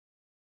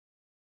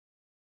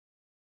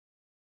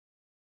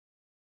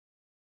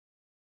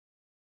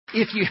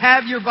If you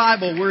have your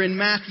Bible, we're in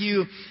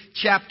Matthew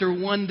chapter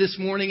 1 this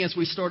morning as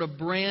we start a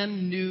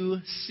brand new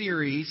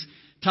series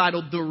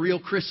titled The Real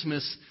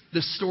Christmas,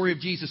 the story of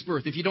Jesus'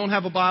 birth. If you don't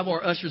have a Bible,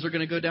 our ushers are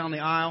going to go down the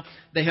aisle.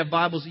 They have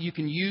Bibles that you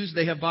can use.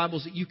 They have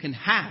Bibles that you can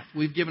have.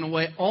 We've given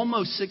away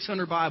almost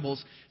 600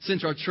 Bibles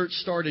since our church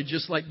started,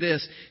 just like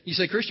this. You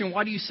say, Christian,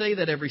 why do you say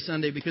that every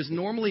Sunday? Because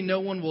normally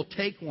no one will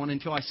take one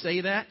until I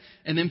say that.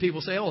 And then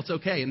people say, oh, it's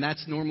okay. And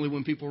that's normally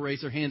when people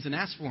raise their hands and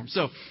ask for them.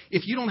 So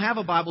if you don't have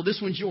a Bible, this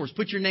one's yours.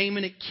 Put your name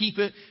in it. Keep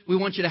it. We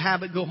want you to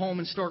have it. Go home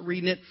and start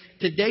reading it.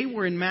 Today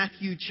we're in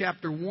Matthew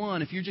chapter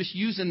 1. If you're just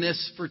using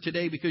this for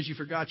today because you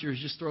forgot yours,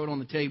 just throw it on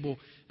the table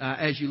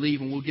as you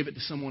leave, and we'll give it to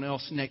someone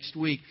else next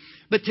week.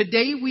 But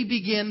today we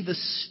begin the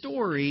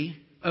story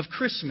of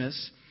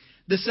Christmas,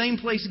 the same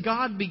place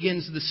God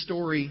begins the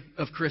story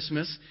of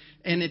Christmas.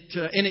 And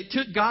it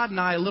took God and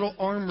I a little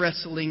arm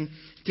wrestling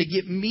to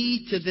get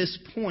me to this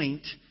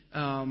point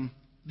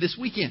this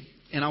weekend.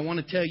 And I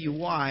want to tell you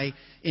why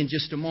in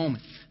just a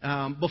moment.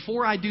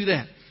 Before I do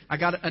that, I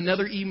got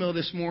another email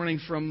this morning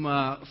from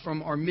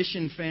our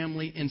mission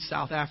family in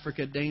South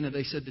Africa. Dana,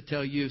 they said to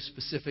tell you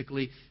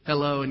specifically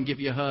hello and give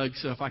you a hug.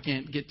 So if I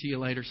can't get to you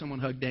later, someone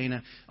hug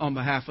Dana on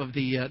behalf of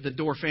the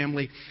Door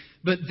family.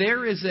 But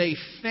there is a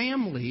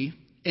family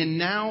and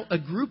now a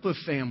group of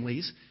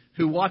families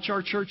who watch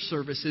our church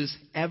services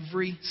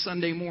every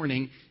Sunday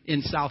morning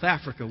in South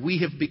Africa. We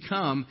have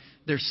become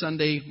their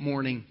Sunday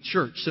morning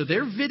church. So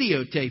they're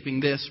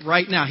videotaping this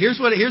right now. Here's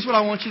what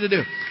I want you to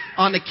do.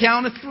 On the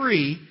count of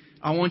 3,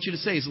 I want you to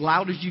say as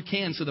loud as you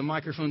can so the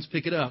microphones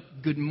pick it up.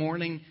 Good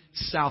morning,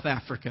 South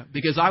Africa.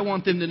 Because I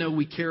want them to know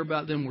we care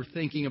about them, we're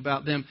thinking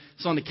about them.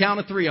 So on the count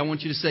of 3, I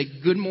want you to say,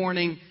 good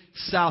morning,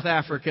 South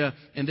Africa.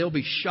 And they'll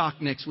be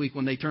shocked next week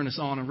when they turn us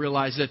on and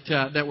realize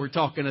that we're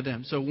talking to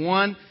them. So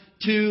 1,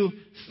 2,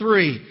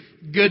 3.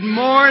 Good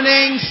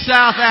morning,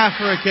 South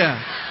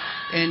Africa.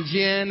 And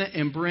Jen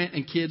and Brent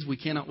and kids, we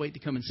cannot wait to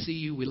come and see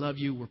you. We love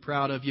you. We're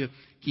proud of you.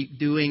 Keep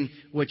doing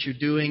what you're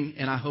doing.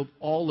 And I hope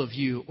all of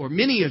you, or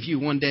many of you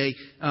one day,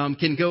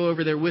 can go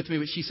over there with me.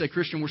 But she said,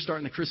 Christian, we're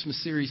starting the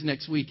Christmas series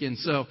next weekend.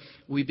 So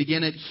we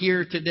begin it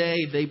here today.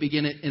 They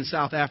begin it in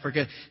South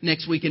Africa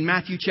next week in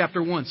Matthew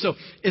chapter 1. So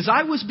as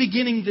I was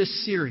beginning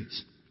this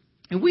series,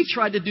 and we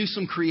tried to do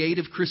some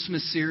creative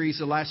Christmas series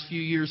the last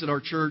few years at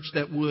our church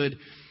that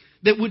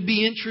would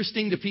be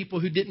interesting to people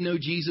who didn't know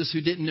Jesus,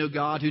 who didn't know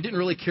God, who didn't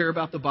really care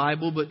about the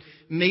Bible, but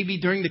maybe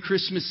during the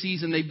Christmas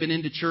season they've been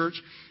into church.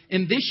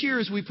 And this year,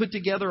 as we put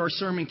together our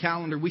sermon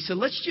calendar, we said,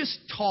 let's just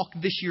talk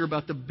this year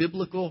about the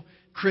biblical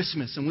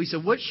Christmas. And we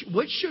said, what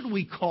should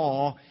we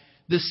call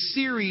the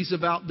series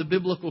about the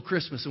biblical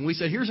Christmas? And we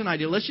said, here's an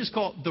idea. Let's just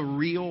call it The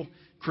Real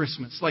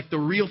Christmas, like the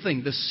real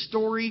thing, the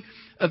story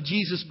of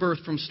Jesus' birth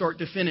from start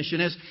to finish.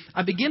 And as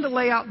I began to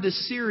lay out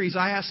this series,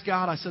 I asked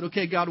God, I said,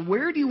 okay, God,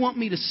 where do you want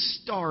me to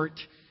start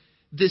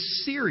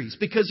this series?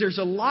 Because there's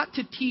a lot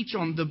to teach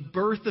on the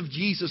birth of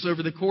Jesus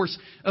over the course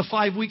of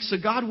 5 weeks. So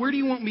God, where do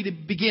you want me to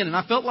begin? And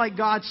I felt like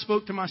God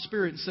spoke to my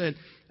spirit and said,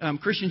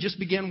 Christian, just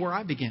begin where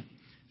I began.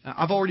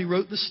 I've already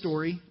wrote the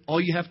story.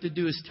 All you have to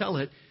do is tell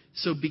it.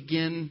 So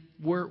begin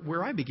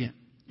where I began.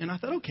 And I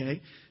thought,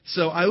 okay.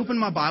 So I opened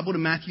my Bible to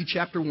Matthew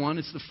chapter 1.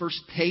 It's the first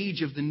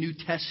page of the New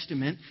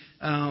Testament.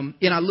 And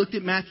I looked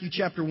at Matthew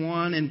chapter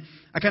 1, and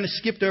I kind of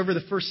skipped over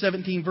the first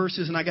 17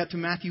 verses, and I got to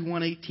Matthew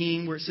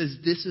 1:18, where it says,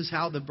 this is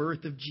how the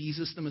birth of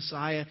Jesus, the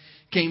Messiah,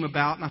 came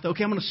about. And I thought,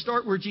 okay, I'm going to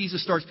start where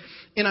Jesus starts.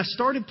 And I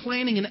started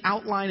planning an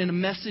outline and a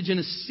message and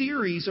a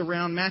series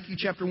around Matthew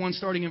chapter 1,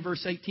 starting in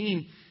verse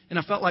 18. And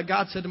I felt like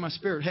God said to my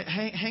spirit,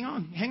 hey, hang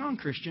on,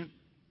 Christian.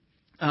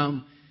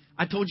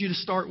 I told you to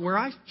start where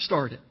I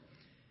started.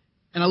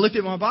 And I looked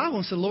at my Bible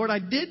and said, Lord, I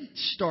did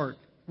start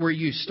where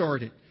you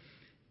started.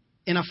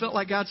 And I felt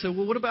like God said,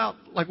 well, what about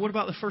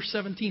the first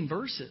 17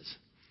 verses?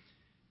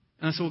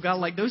 And I said, well, God,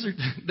 like those are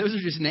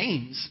just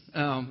names.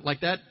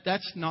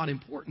 That's not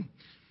important.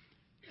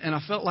 And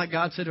I felt like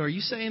God said, are you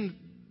saying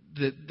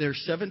that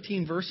there's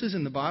 17 verses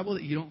in the Bible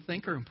that you don't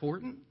think are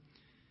important?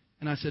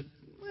 And I said,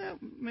 well,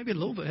 maybe a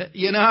little bit.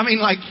 You know, I mean,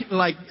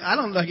 I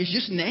don't like, it's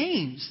just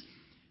names.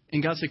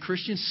 And God said,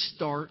 Christian,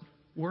 start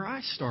where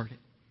I started.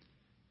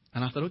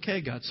 And I thought,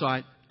 okay, God. So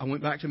I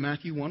went back to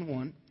Matthew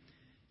 1:1,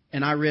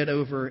 and I read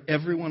over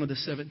every one of the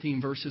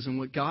 17 verses. And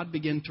what God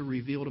began to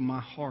reveal to my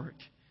heart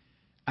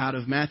out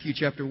of Matthew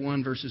chapter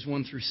 1, verses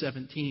 1 through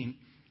 17,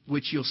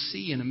 which you'll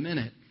see in a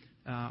minute,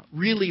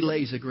 really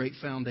lays a great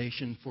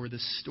foundation for the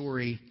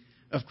story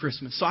of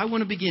Christmas. So I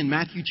want to begin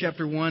Matthew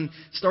chapter 1,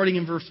 starting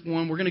in verse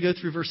 1. We're going to go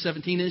through verse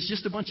 17. And it's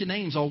just a bunch of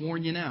names. I'll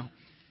warn you now.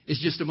 It's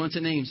just a bunch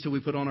of names till we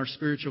put on our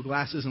spiritual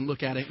glasses and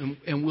look at it.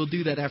 And we'll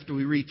do that after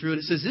we read through it.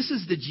 It says, this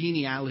is the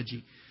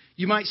genealogy.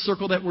 You might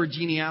circle that word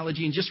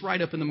genealogy and just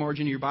write up in the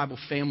margin of your Bible,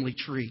 family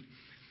tree.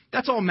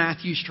 That's all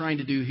Matthew's trying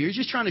to do here. He's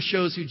just trying to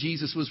show us who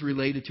Jesus was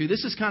related to.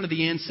 This is kind of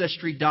the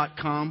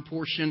Ancestry.com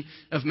portion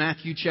of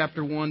Matthew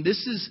chapter 1.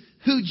 This is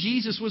who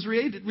Jesus was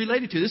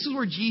related to. This is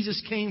where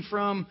Jesus came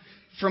from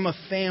a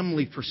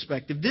family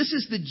perspective. This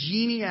is the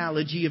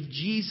genealogy of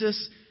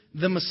Jesus,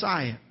 the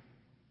Messiah,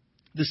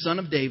 the son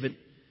of David,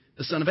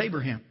 the son of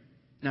Abraham.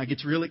 Now it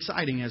gets real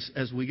exciting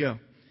as we go.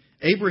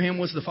 Abraham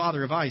was the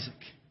father of Isaac,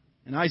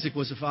 and Isaac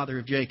was the father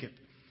of Jacob.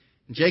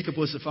 And Jacob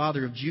was the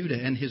father of Judah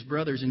and his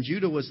brothers, and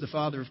Judah was the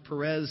father of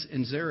Perez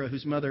and Zerah,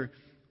 whose mother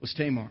was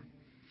Tamar.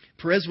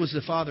 Perez was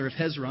the father of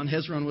Hezron.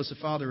 Hezron was the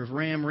father of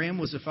Ram. Ram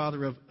was the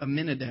father of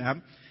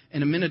Amminadab,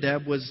 and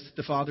Amminadab was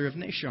the father of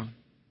Nahshon.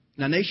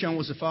 Now Nahshon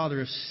was the father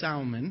of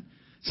Salmon.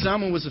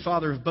 Salmon was the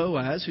father of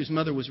Boaz, whose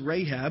mother was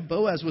Rahab.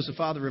 Boaz was the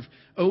father of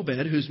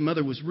Obed, whose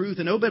mother was Ruth.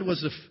 And Obed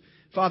was the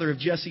father of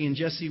Jesse, and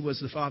Jesse was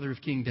the father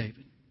of King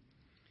David.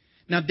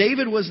 Now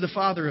David was the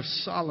father of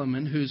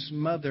Solomon, whose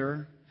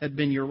mother had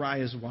been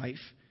Uriah's wife.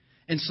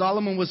 And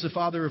Solomon was the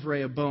father of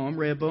Rehoboam.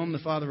 Rehoboam the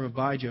father of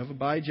Abijah.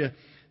 Abijah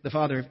the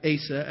father of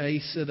Asa.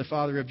 Asa the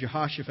father of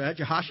Jehoshaphat.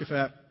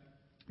 Jehoshaphat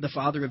the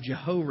father of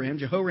Jehoram.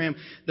 Jehoram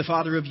the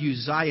father of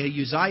Uzziah.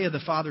 Uzziah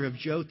the father of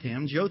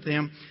Jotham.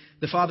 Jotham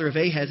the father of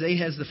Ahaz.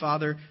 Ahaz the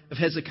father of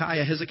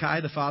Hezekiah.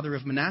 Hezekiah the father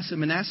of Manasseh.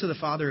 Manasseh the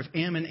father of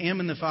Ammon.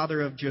 Ammon the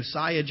father of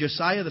Josiah.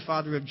 Josiah the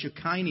father of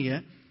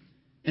Jeconiah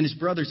and his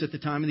brothers at the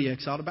time of the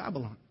exile to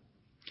Babylon.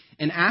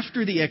 And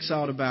after the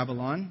exile to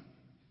Babylon,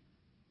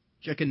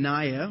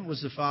 Jeconiah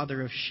was the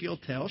father of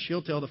Shealtiel.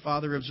 Shealtiel the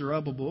father of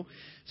Zerubbabel.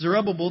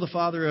 Zerubbabel the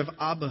father of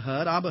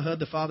Abihud. Abihud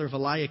the father of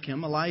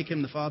Eliakim.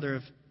 Eliakim the father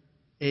of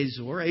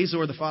Azor.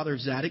 Azor the father of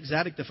Zadok.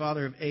 Zadok the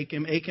father of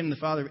Achim. Achim the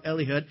father of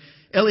Elihud.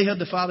 Elihud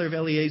the father of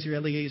Eleazar.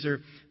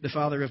 Eleazar the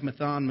father of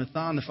Matthan.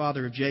 Matthan the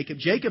father of Jacob.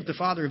 Jacob the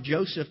father of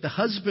Joseph, the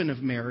husband of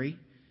Mary.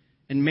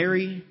 And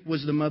Mary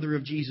was the mother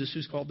of Jesus,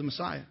 who's called the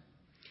Messiah.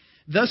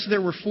 Thus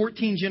there were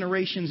 14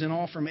 generations in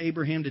all from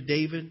Abraham to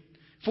David.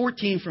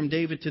 14 from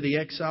David to the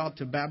exile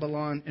to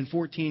Babylon. And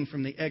 14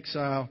 from the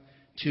exile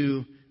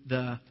to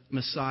the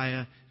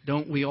Messiah.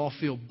 Don't we all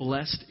feel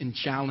blessed and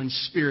challenged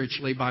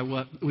spiritually by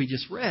what we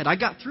just read? I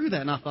got through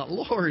that and I thought,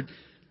 Lord,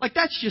 like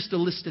that's just a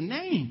list of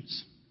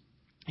names.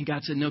 And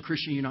God said, no,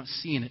 Christian, you're not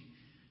seeing it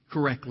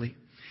correctly.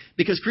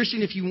 Because,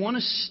 Christian, if you want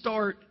to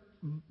start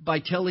by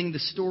telling the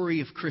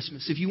story of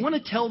Christmas, if you want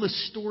to tell the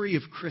story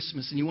of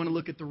Christmas and you want to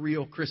look at the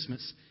real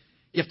Christmas,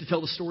 you have to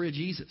tell the story of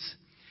Jesus.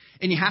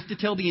 And you have to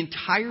tell the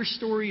entire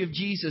story of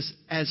Jesus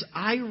as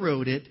I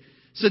wrote it,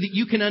 so that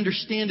you can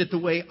understand it the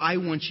way I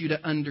want you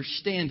to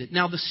understand it.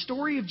 Now, the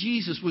story of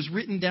Jesus was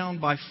written down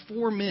by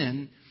 4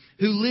 men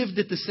who lived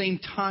at the same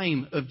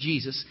time of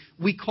Jesus.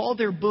 We call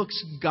their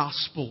books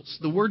Gospels.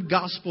 The word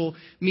gospel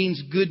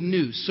means good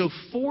news. So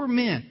 4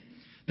 men,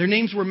 their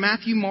names were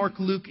Matthew, Mark,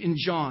 Luke, and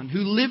John,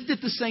 who lived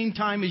at the same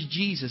time as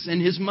Jesus, and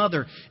his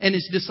mother and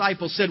his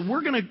disciples said,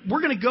 we're going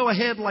to go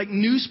ahead like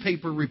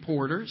newspaper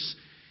reporters,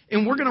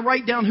 and we're going to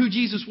write down who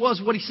Jesus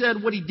was, what he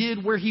said, what he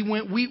did, where he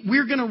went.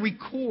 We're going to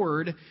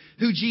record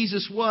who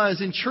Jesus was.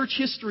 And church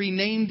history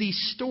named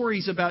these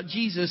stories about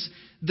Jesus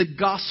the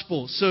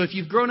Gospels. So if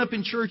you've grown up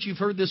in church, you've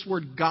heard this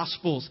word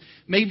Gospels.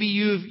 Maybe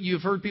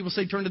you've heard people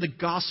say turn to the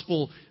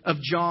Gospel of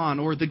John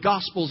or the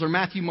Gospels or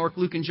Matthew, Mark,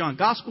 Luke, and John.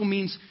 Gospel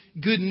means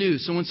good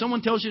news. So when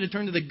someone tells you to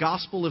turn to the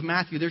Gospel of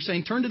Matthew, they're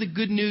saying turn to the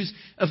good news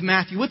of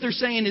Matthew. What they're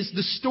saying is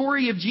the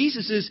story of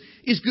Jesus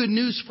is good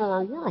news for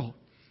our world.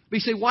 But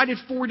you say, why did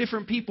 4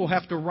 different people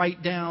have to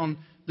write down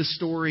the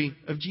story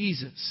of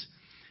Jesus?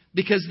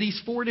 Because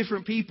these 4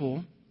 different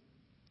people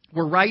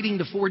were writing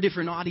to 4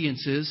 different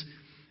audiences,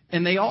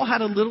 and they all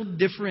had a little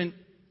different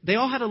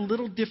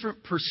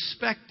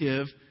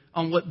perspective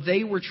on what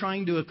they were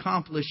trying to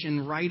accomplish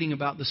in writing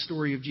about the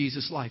story of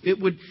Jesus' life. It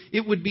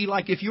would be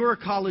like if you're a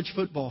college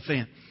football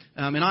fan,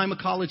 and I'm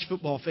a college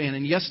football fan,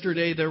 and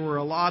yesterday there were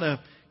a lot of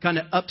kind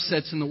of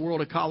upsets in the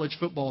world of college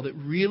football that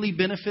really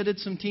benefited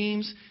some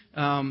teams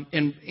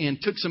and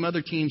took some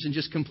other teams and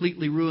just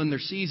completely ruined their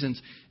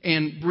seasons.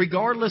 And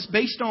regardless,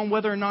 based on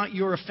whether or not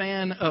you're a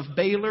fan of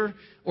Baylor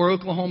or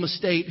Oklahoma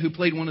State, who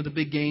played one of the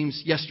big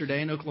games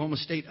yesterday, and Oklahoma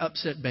State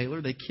upset Baylor,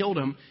 they killed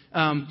them.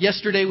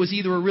 Yesterday was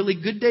either a really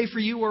good day for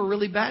you or a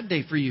really bad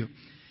day for you.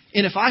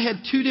 And if I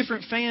had 2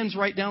 different fans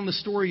write down the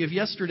story of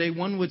yesterday,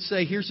 one would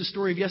say, here's the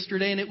story of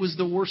yesterday, and it was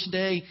the worst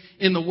day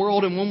in the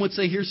world. And one would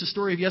say, here's the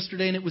story of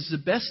yesterday, and it was the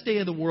best day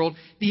of the world.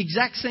 The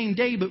exact same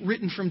day, but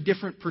written from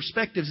different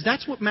perspectives.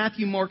 That's what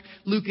Matthew, Mark,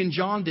 Luke, and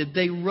John did.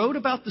 They wrote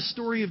about the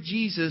story of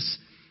Jesus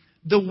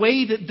the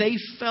way that they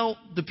felt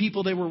the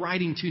people they were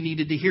writing to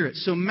needed to hear it.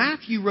 So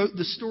Matthew wrote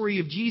the story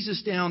of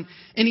Jesus down,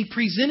 and he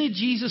presented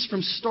Jesus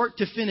from start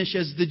to finish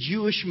as the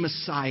Jewish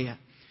Messiah.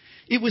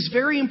 It was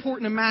very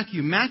important to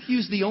Matthew.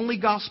 Matthew's the only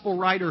gospel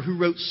writer who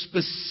wrote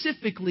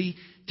specifically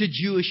to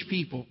Jewish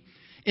people.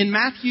 And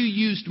Matthew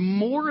used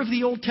more of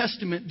the Old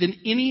Testament than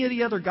any of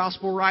the other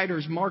gospel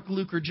writers, Mark,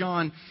 Luke, or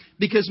John,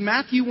 because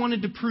Matthew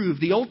wanted to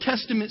prove. The Old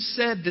Testament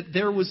said that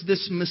there was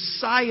this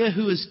Messiah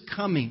who is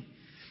coming.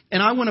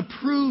 And I want to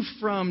prove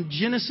from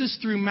Genesis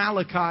through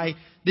Malachi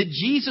that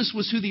Jesus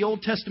was who the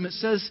Old Testament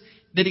says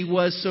that he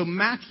was. So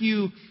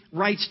Matthew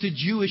writes to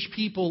Jewish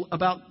people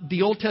about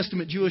the Old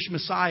Testament Jewish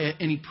Messiah,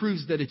 and he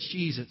proves that it's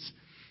Jesus.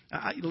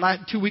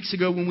 2 weeks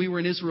ago when we were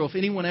in Israel, if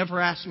anyone ever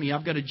asked me,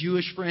 I've got a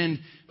Jewish friend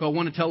who I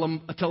want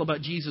to tell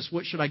about Jesus,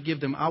 what should I give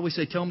them? I always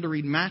say, tell them to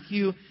read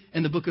Matthew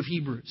and the book of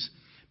Hebrews.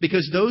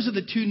 Because those are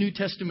the two New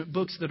Testament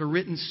books that are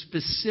written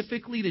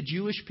specifically to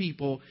Jewish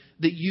people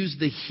that use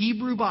the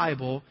Hebrew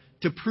Bible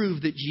to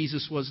prove that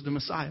Jesus was the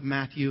Messiah,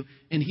 Matthew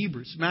and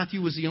Hebrews.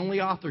 Matthew was the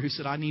only author who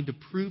said, I need to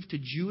prove to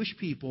Jewish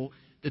people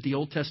that the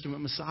Old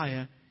Testament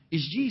Messiah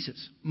is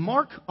Jesus.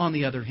 Mark, on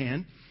the other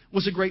hand,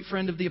 was a great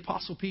friend of the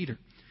Apostle Peter.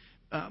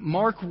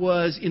 Mark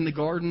was in the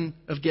Garden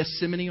of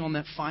Gethsemane on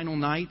that final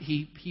night.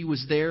 He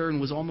was there and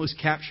was almost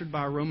captured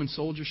by a Roman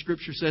soldier.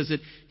 Scripture says that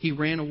he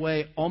ran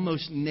away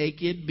almost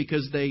naked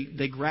because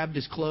they grabbed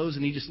his clothes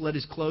and he just let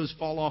his clothes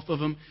fall off of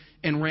him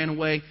and ran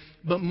away.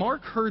 But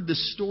Mark heard the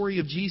story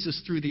of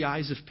Jesus through the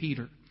eyes of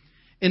Peter.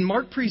 And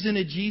Mark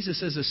presented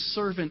Jesus as a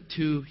servant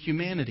to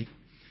humanity.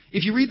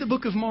 If you read the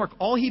book of Mark,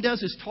 all he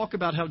does is talk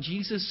about how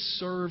Jesus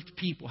served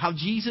people, how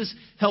Jesus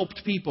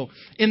helped people.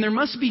 And there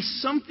must be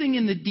something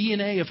in the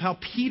DNA of how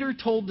Peter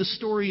told the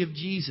story of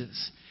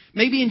Jesus.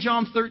 Maybe in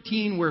John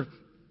 13 where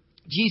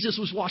Jesus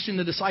was washing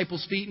the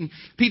disciples' feet and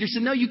Peter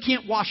said, no, you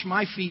can't wash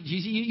my feet,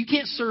 Jesus. You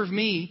can't serve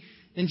me.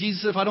 And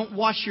Jesus said, if I don't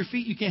wash your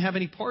feet, you can't have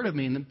any part of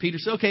me. And then Peter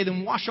said, okay,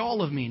 then wash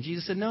all of me. And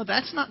Jesus said, no,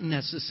 that's not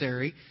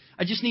necessary.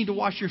 I just need to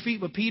wash your feet.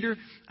 But Peter,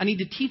 I need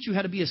to teach you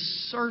how to be a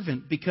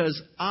servant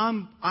because I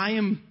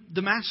am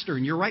the master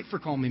and you're right for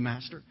calling me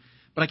master.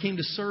 But I came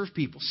to serve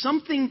people.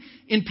 Something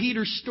in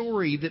Peter's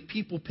story that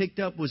people picked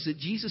up was that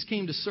Jesus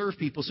came to serve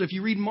people. So if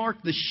you read Mark,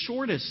 the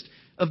shortest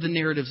of the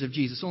narratives of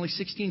Jesus, only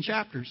 16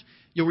 chapters,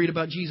 you'll read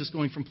about Jesus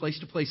going from place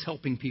to place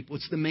helping people.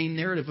 It's the main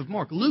narrative of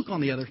Mark. Luke,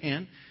 on the other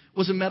hand,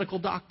 was a medical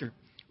doctor.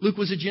 Luke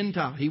was a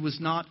Gentile. He was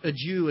not a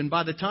Jew. And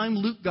by the time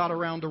Luke got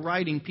around to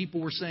writing, people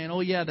were saying,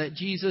 oh yeah, that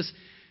Jesus,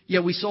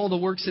 yeah, we saw the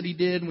works that he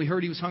did and we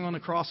heard he was hung on the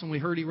cross and we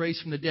heard he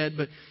raised from the dead,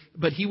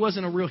 but he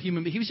wasn't a real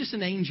human being. He was just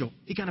an angel.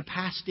 He kind of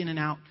passed in and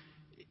out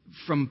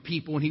from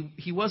people and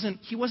he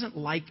wasn't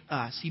like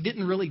us. He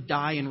didn't really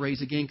die and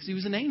raise again because he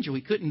was an angel.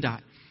 He couldn't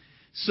die.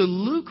 So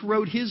Luke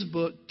wrote his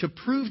book to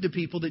prove to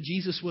people that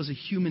Jesus was a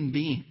human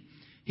being.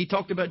 He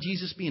talked about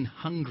Jesus being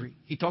hungry.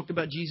 He talked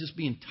about Jesus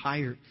being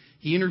tired.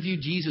 He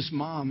interviewed Jesus'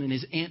 mom and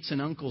his aunts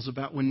and uncles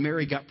about when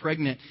Mary got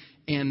pregnant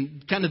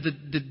and kind of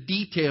the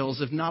details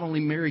of not only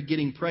Mary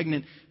getting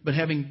pregnant, but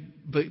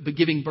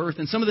giving birth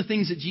and some of the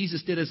things that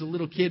Jesus did as a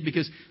little kid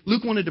because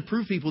Luke wanted to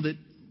prove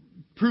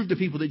to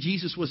people that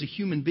Jesus was a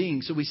human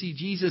being. So we see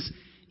Jesus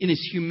in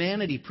his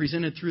humanity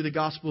presented through the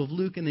Gospel of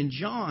Luke. And then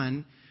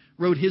John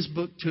wrote his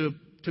book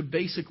to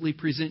basically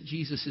present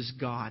Jesus as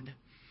God.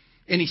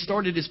 And he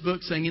started his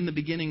book saying, in the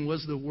beginning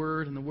was the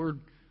Word, and the Word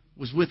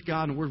was with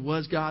God, and the Word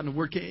was God, and the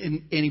Word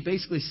came. And he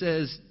basically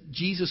says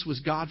Jesus was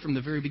God from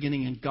the very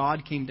beginning, and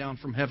God came down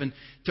from heaven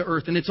to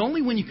earth. And it's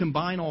only when you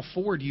combine all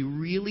four do you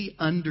really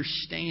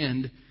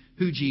understand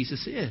who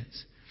Jesus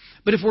is.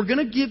 But if we're going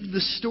to give the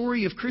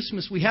story of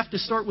Christmas, we have to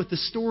start with the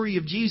story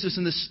of Jesus.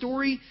 And the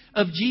story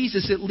of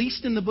Jesus, at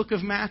least in the book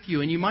of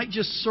Matthew, and you might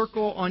just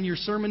circle on your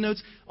sermon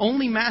notes,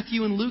 only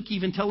Matthew and Luke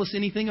even tell us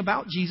anything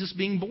about Jesus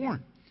being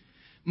born.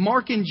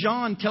 Mark and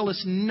John tell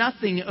us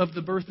nothing of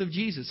the birth of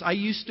Jesus. I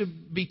used to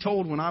be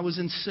told when I was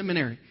in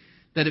seminary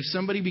that if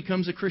somebody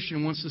becomes a Christian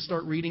and wants to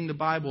start reading the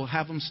Bible,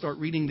 have them start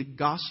reading the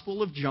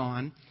Gospel of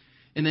John.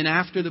 And then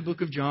after the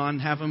book of John,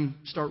 have them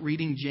start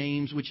reading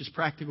James, which is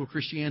practical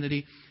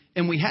Christianity.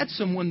 And we had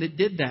someone that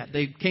did that.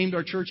 They came to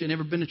our church, had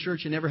never been to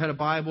church, and never had a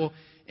Bible.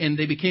 And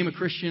they became a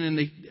Christian.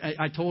 And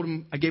I told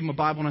them, I gave them a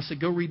Bible, and I said,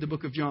 go read the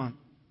book of John.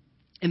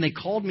 And they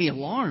called me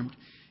alarmed.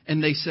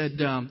 And they said,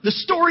 the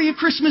story of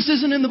Christmas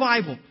isn't in the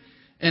Bible.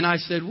 And I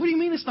said, what do you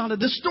mean it's not?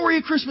 The story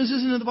of Christmas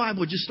isn't in the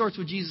Bible. It just starts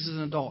with Jesus as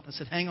an adult. I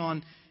said, hang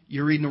on,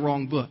 you're reading the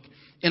wrong book.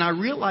 And I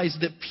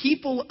realized that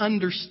people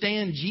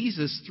understand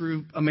Jesus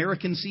through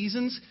American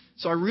seasons.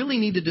 So I really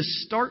needed to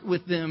start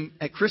with them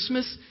at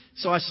Christmas.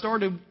 So I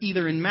started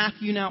either in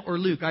Matthew now or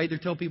Luke. I either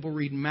tell people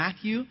read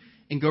Matthew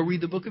and go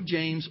read the book of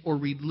James, or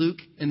read Luke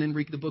and then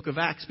read the book of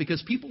Acts.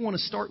 Because people want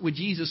to start with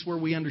Jesus where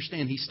we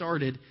understand he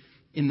started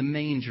in the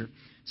manger.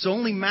 So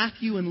only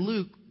Matthew and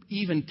Luke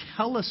even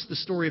tell us the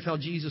story of how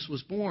Jesus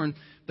was born,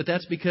 but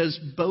that's because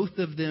both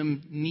of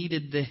them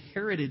needed the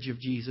heritage of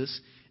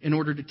Jesus in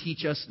order to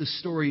teach us the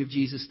story of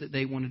Jesus that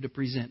they wanted to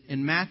present.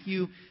 And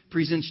Matthew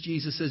presents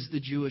Jesus as the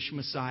Jewish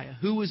Messiah.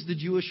 Who was the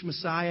Jewish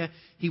Messiah?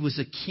 He was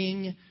a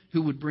king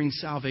who would bring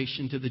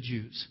salvation to the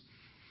Jews.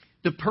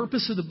 The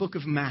purpose of the book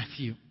of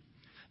Matthew,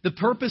 the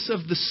purpose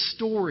of the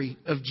story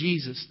of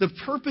Jesus, the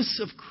purpose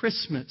of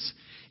Christmas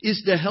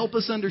is to help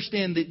us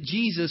understand that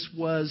Jesus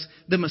was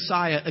the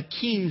Messiah, a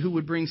king who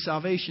would bring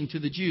salvation to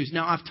the Jews.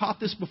 Now, I've taught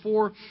this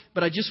before,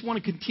 but I just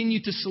want to continue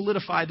to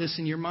solidify this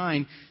in your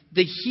mind.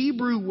 The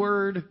Hebrew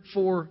word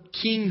for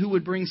king who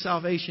would bring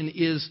salvation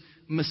is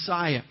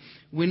Messiah.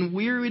 When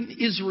we're in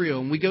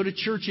Israel and we go to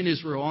church in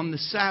Israel on the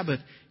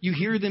Sabbath, you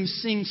hear them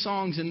sing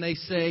songs and they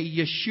say,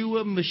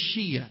 Yeshua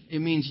Mashiach. It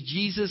means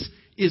Jesus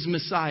is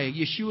Messiah.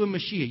 Yeshua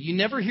Mashiach. You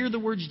never hear the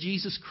words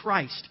Jesus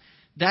Christ.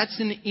 That's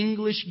an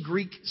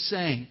English-Greek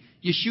saying.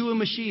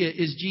 Yeshua Mashiach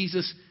is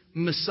Jesus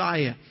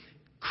Messiah.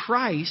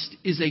 Christ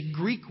is a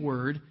Greek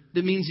word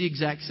that means the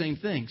exact same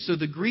thing. So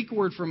the Greek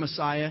word for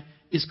Messiah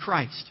is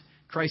Christ.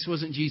 Christ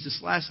wasn't Jesus'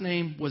 last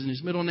name, wasn't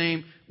his middle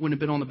name, wouldn't have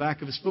been on the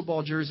back of his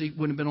football jersey,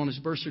 wouldn't have been on his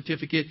birth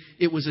certificate.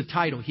 It was a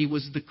title. He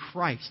was the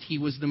Christ. He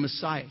was the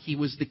Messiah. He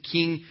was the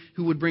King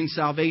who would bring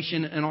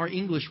salvation, and our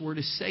English word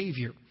is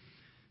Savior.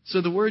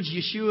 So the words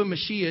Yeshua,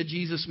 Mashiach,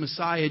 Jesus,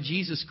 Messiah,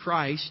 Jesus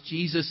Christ,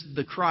 Jesus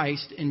the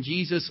Christ, and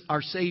Jesus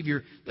our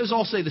Savior, those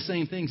all say the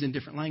same things in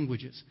different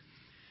languages.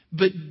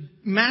 But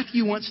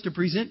Matthew wants to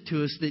present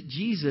to us that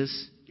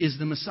Jesus is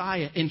the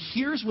Messiah. And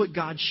here's what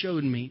God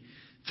showed me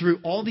through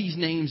all these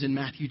names in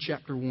Matthew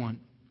chapter 1,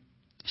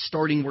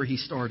 starting where he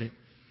started.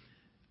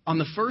 On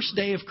the first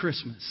day of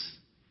Christmas,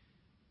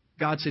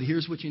 God said,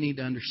 here's what you need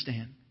to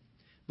understand.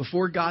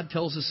 Before God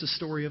tells us the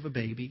story of a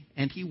baby,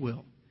 and he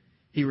will,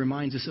 he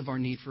reminds us of our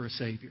need for a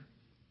Savior.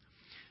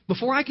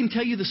 Before I can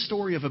tell you the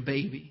story of a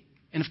baby,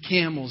 and of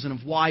camels, and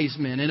of wise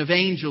men, and of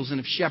angels, and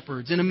of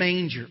shepherds, and a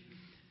manger,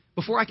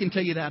 before I can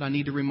tell you that, I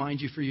need to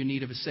remind you for your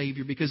need of a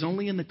Savior, because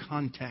only in the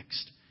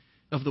context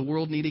of the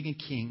world needing a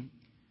king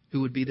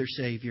who would be their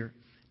Savior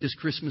does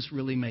Christmas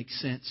really make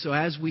sense. So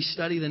as we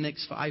study the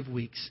next 5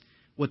 weeks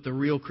what the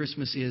real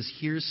Christmas is,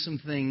 here's some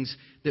things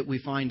that we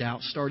find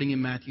out starting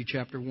in Matthew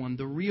chapter 1.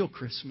 The real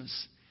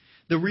Christmas.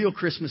 The real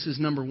Christmas is,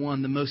 number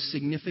one, the most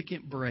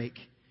significant break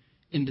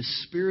into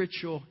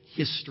spiritual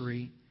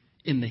history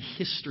in the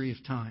history of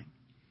time.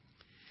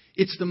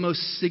 It's the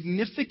most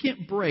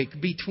significant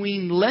break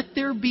between let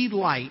there be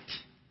light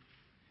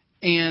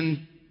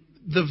and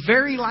the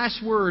very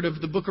last word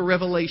of the book of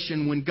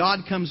Revelation when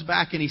God comes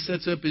back and he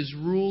sets up his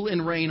rule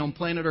and reign on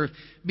planet Earth.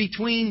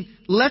 Between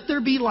let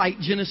there be light,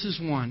 Genesis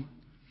 1,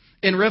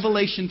 and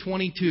Revelation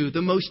 22,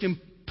 the most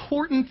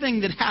important thing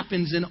that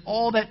happens in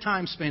all that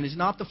time span is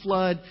not the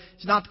flood,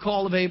 it's not the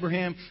call of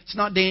Abraham, it's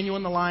not Daniel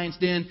in the lion's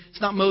den, it's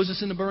not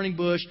Moses in the burning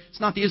bush, it's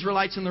not the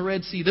Israelites in the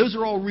Red Sea. Those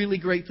are all really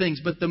great things.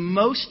 But the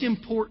most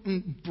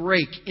important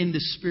break into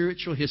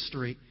spiritual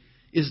history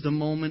is the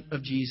moment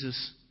of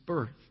Jesus'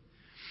 birth.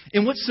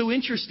 And what's so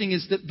interesting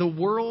is that the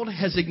world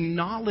has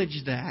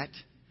acknowledged that,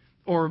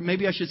 or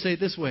maybe I should say it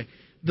this way,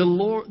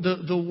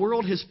 the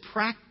world has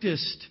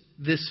practiced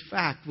this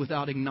fact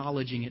without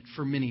acknowledging it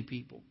for many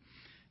people.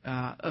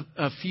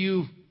 A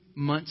few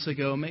months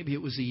ago, maybe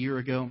it was a year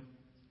ago,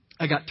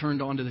 I got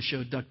turned on to the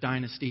show Duck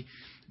Dynasty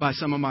by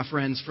some of my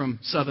friends from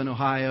Southern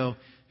Ohio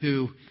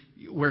who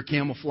wear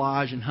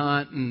camouflage and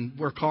hunt and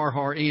wear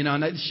Carhartt.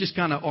 And it's just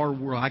kind of our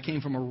world. I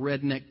came from a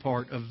redneck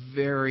part of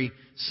very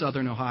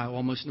Southern Ohio,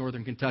 almost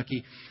Northern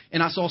Kentucky.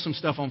 And I saw some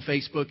stuff on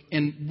Facebook.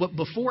 And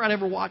before I'd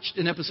ever watched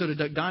an episode of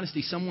Duck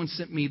Dynasty, someone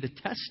sent me the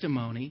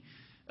testimony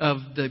of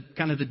the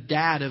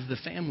dad of the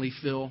family,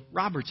 Phil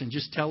Robertson,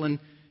 just telling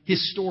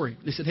his story.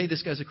 They said, hey,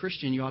 this guy's a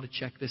Christian. You ought to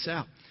check this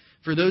out.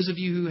 For those of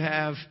you who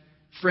have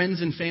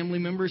friends and family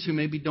members who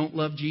maybe don't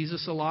love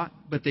Jesus a lot,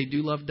 but they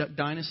do love Duck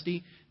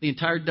Dynasty, the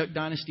entire Duck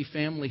Dynasty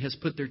family has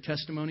put their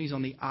testimonies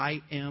on the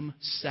I Am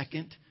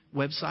Second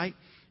website.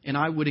 And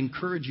I would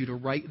encourage you to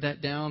write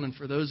that down. And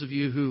for those of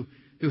you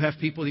who have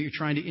people that you're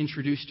trying to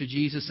introduce to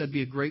Jesus, that'd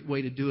be a great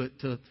way to do it,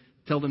 to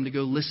tell them to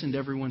go listen to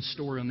everyone's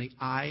story on the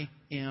I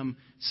Am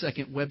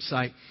Second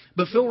website.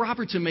 But Phil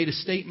Robertson made a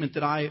statement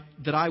that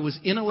I was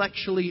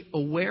intellectually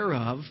aware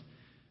of,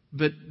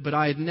 but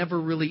I had never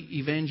really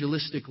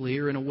evangelistically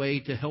or in a way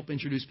to help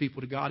introduce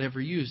people to God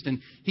ever used. And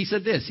he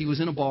said this. He was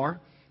in a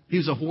bar. He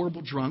was a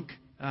horrible drunk.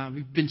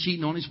 He'd been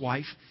cheating on his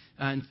wife.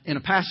 And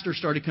a pastor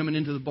started coming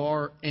into the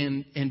bar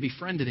and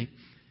befriended him.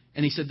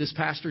 And he said, this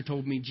pastor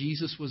told me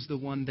Jesus was the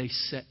one they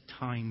set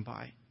time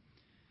by.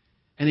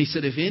 And he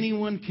said, if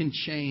anyone can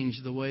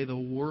change the way the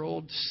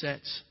world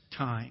sets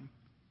time,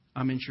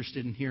 I'm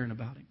interested in hearing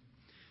about him.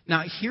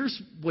 Now,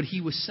 here's what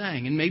he was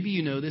saying, and maybe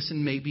you know this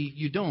and maybe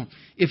you don't.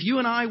 If you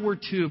and I were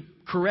to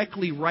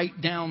correctly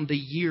write down the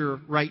year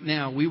right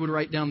now, we would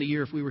write down the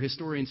year, if we were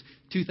historians,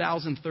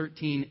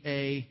 2013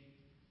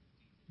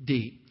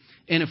 A.D.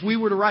 And if we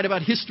were to write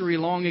about history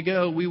long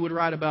ago, we would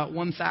write about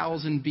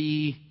 1000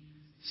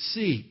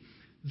 B.C.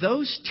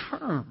 Those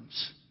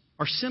terms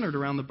are centered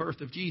around the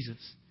birth of Jesus.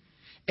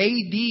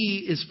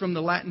 A.D. is from the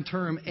Latin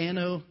term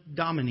Anno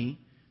Domini,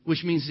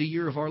 which means the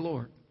year of our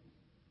Lord.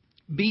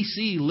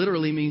 B.C.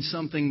 literally means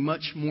something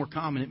much more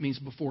common. It means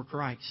before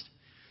Christ.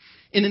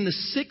 And in the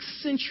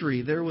 6th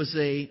century, there was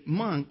a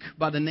monk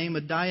by the name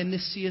of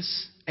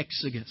Dionysius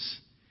Exiguus.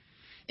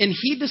 And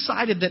he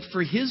decided that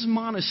for his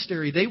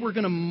monastery, they were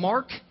going to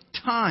mark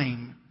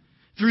time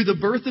through the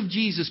birth of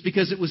Jesus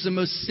because it was the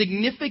most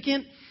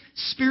significant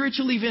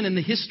spiritual event in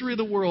the history of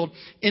the world.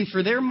 And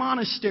for their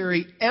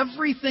monastery,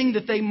 everything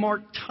that they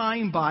marked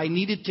time by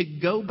needed to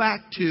go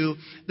back to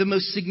the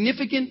most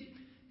significant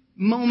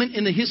moment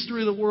in the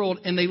history of the world.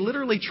 And they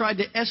literally tried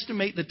to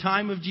estimate the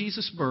time of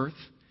Jesus' birth.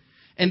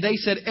 And they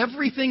said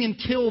everything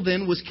until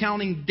then was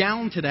counting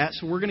down to that.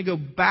 So we're going to go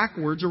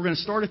backwards. We're going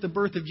to start at the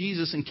birth of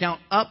Jesus and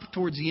count up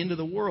towards the end of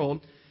the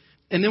world.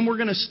 And then we're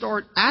going to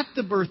start at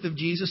the birth of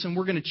Jesus and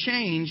we're going to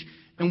change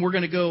and we're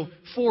going to go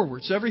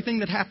forward. So everything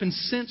that happened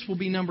since will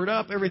be numbered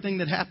up. Everything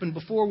that happened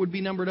before would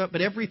be numbered up. But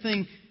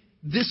everything,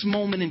 this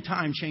moment in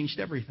time changed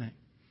everything.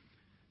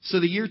 So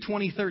the year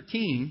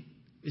 2013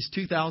 is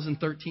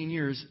 2013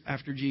 years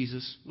after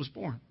Jesus was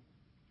born.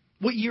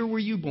 What year were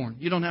you born?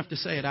 You don't have to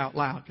say it out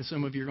loud because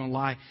some of you are going to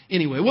lie.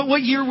 Anyway,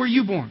 what year were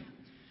you born?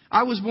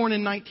 I was born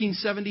in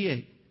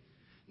 1978.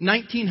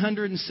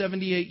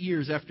 1978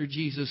 years after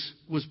Jesus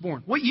was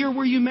born. What year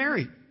were you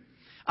married?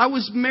 I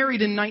was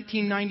married in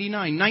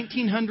 1999.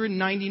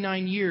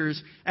 1999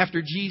 years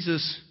after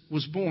Jesus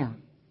was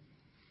born.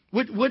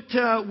 What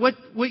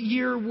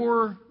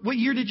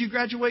year did you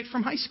graduate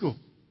from high school?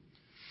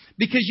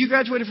 Because you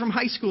graduated from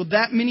high school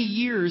that many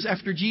years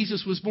after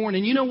Jesus was born.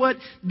 And you know what?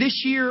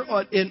 This year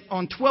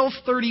on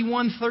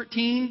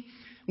 12/31/13,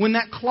 when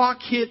that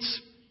clock hits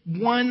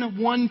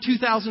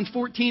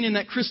 1/1/2014 and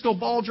that crystal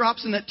ball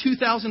drops and that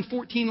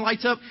 2014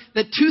 lights up,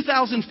 that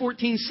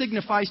 2014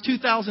 signifies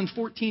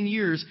 2014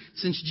 years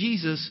since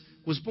Jesus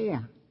was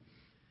born.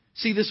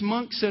 See, this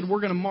monk said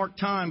we're going to mark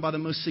time by the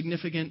most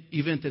significant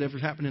event that ever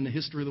happened in the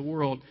history of the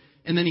world.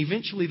 And then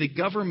eventually the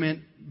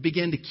government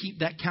began to keep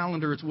that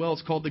calendar as well.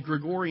 It's called the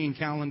Gregorian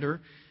calendar.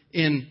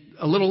 And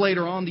a little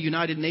later on, the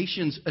United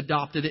Nations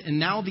adopted it. And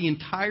now the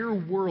entire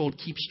world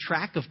keeps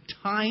track of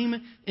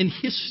time and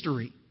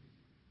history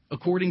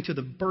according to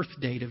the birth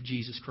date of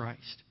Jesus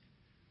Christ.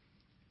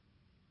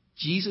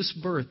 Jesus'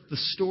 birth, the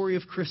story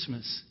of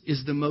Christmas,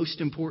 is the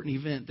most important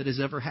event that has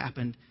ever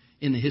happened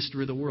in the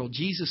history of the world.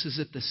 Jesus is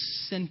at the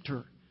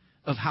center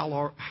of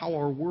how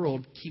our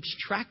world keeps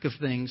track of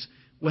things,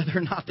 whether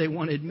or not they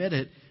want to admit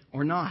it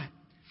or not.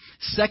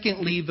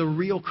 Secondly, the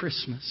real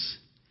Christmas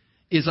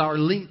is our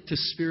link to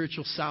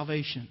spiritual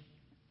salvation.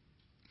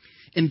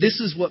 And this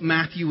is what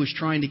Matthew was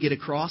trying to get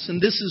across. And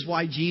this is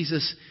why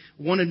Jesus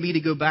wanted me to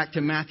go back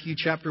to Matthew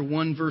chapter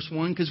 1, verse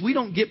 1, because we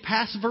don't get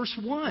past verse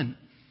 1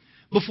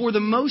 before the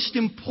most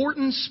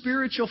important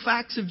spiritual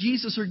facts of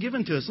Jesus are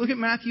given to us. Look at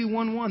Matthew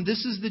 1:1.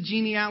 This is the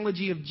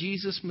genealogy of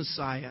Jesus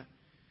Messiah,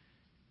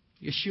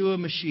 Yeshua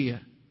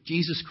Mashiach,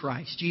 Jesus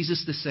Christ,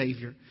 Jesus the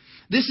Savior.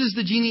 This is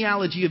the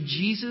genealogy of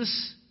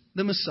Jesus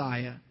the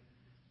Messiah,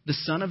 the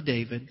son of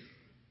David,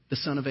 the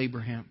son of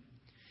Abraham.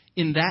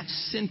 In that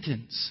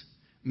sentence,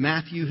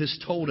 Matthew has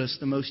told us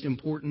the most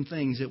important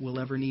things that we'll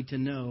ever need to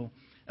know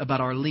about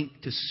our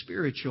link to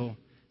spiritual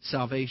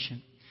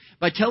salvation.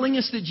 By telling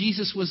us that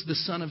Jesus was the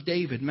son of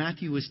David,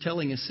 Matthew is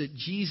telling us that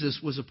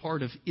Jesus was a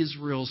part of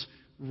Israel's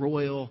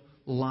royal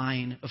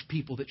line of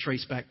people that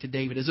trace back to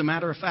David. As a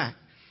matter of fact,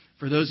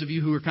 for those of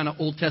you who are kind of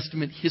Old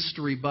Testament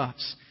history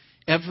buffs,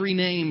 every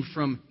name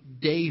from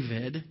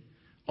David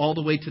all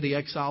the way to the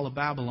exile of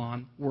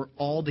Babylon were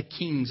all the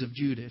kings of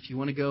Judah. If you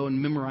want to go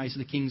and memorize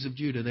the kings of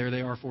Judah, there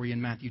they are for you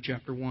in Matthew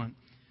chapter 1.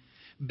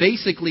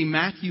 Basically,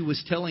 Matthew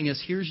was telling us,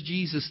 here's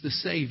Jesus the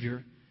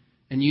Savior,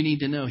 and you need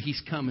to know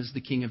He's come as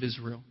the King of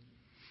Israel.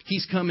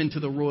 He's come into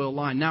the royal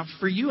line. Now,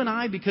 for you and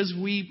I, because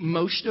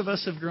most of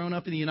us have grown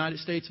up in the United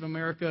States of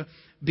America,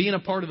 being a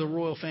part of the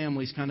royal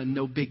family is kind of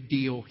no big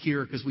deal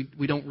here because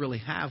we don't really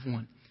have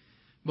one.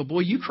 But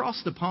boy, you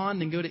cross the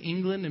pond and go to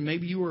England, and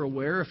maybe you were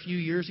aware a few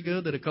years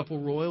ago that a couple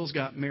royals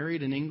got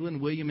married in England,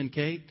 William and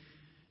Kate.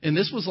 And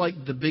this was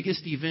like the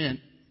biggest event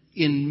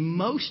in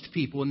most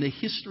people in the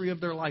history of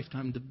their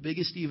lifetime. The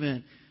biggest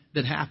event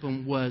that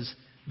happened was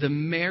the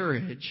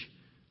marriage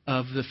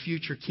of the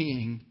future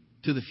king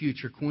to the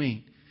future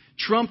queen.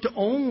 Trumped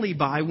only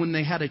by when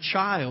they had a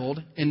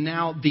child, and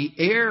now the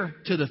heir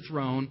to the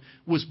throne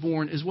was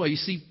born as well. You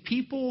see,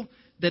 people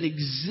that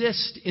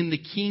exist in the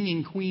king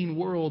and queen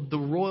world, the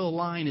royal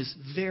line is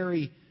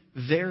very,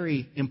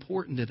 very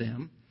important to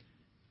them.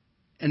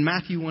 And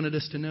Matthew wanted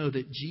us to know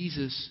that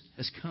Jesus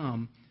has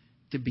come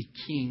to be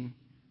King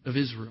of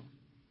Israel.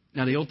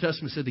 Now, the Old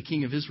Testament said the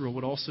King of Israel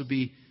would also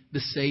be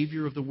the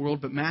Savior of the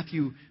world, but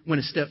Matthew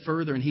went a step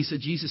further, and he said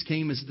Jesus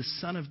came as the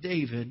son of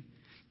David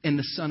and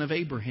the son of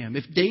Abraham.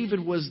 If David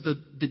was the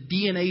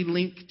DNA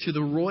link to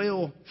the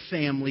royal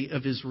family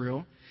of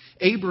Israel,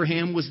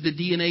 Abraham was the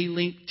DNA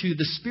link to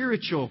the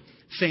spiritual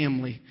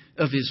family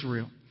of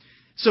Israel.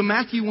 So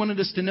Matthew wanted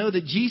us to know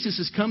that Jesus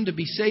has come to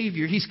be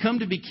Savior. He's come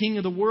to be King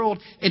of the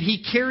world, and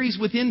He carries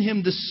within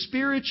Him the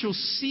spiritual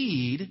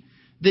seed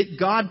that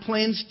God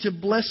plans to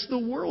bless the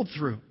world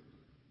through.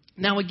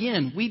 Now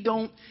again,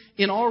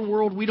 in our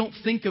world, we don't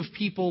think of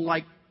people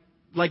like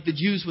the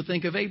Jews would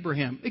think of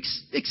Abraham,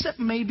 except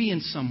maybe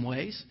in some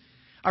ways.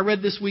 I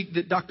read this week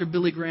that Dr.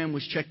 Billy Graham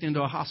was checked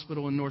into a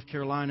hospital in North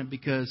Carolina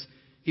because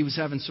he was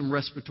having some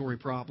respiratory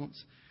problems.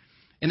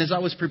 And as I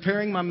was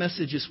preparing my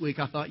message this week,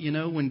 I thought,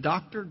 when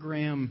Dr.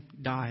 Graham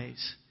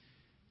dies,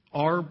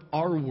 our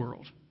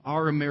world,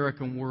 our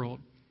American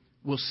world,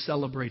 will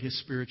celebrate his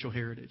spiritual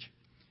heritage.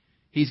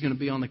 He's going to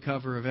be on the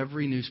cover of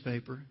every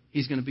newspaper.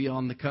 He's going to be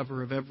on the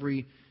cover of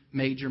every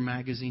major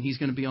magazine. He's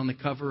going to be on the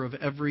cover of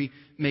every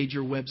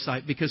major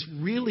website, because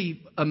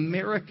really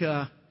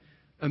America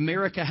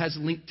has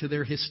linked to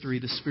their history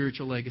the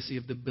spiritual legacy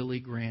of the Billy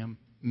Graham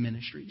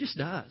ministry. It just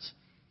does.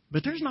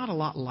 But there's not a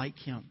lot like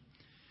him.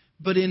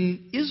 But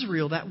in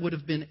Israel, that would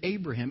have been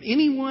Abraham.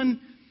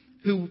 Anyone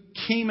who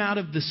came out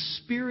of the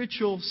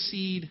spiritual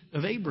seed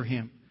of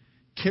Abraham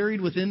carried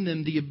within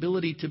them the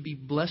ability to be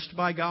blessed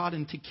by God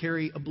and to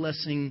carry a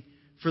blessing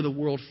for the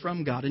world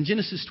from God. In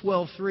Genesis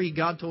 12:3,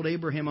 God told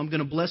Abraham, I'm going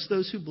to bless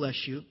those who bless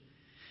you,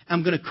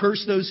 I'm going to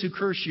curse those who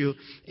curse you.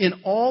 And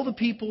all the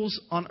peoples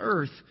on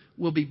earth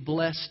will be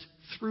blessed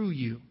through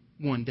you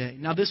one day.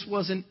 Now, this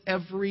wasn't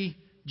every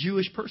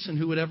Jewish person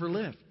who would ever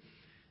live.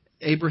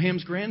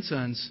 Abraham's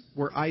grandsons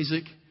were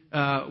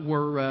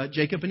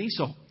Jacob and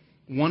Esau.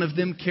 One of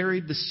them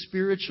carried the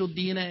spiritual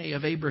DNA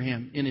of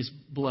Abraham in his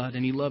blood,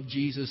 and he loved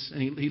Jesus,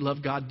 and he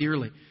loved God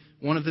dearly.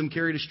 One of them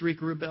carried a streak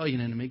of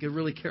rebellion in him. He could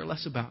really care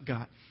less about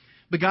God.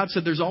 But God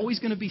said there's always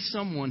going to be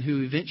someone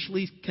who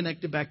eventually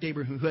connected back to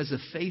Abraham, who has the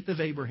faith of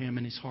Abraham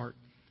in his heart.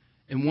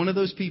 And one of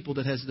those people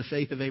that has the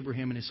faith of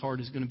Abraham in his heart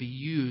is going to be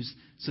used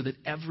so that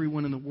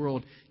everyone in the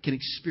world can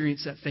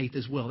experience that faith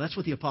as well. That's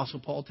what the Apostle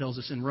Paul tells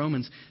us in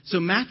Romans. So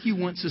Matthew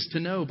wants us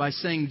to know by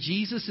saying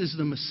Jesus is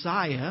the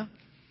Messiah,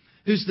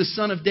 who's the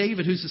son of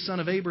David, who's the son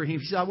of Abraham.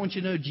 He said, I want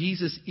you to know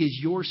Jesus is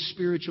your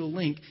spiritual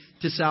link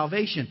to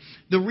salvation.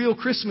 The real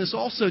Christmas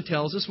also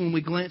tells us, when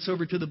we glance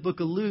over to the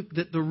book of Luke,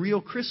 that the real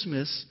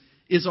Christmas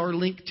is our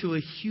link to a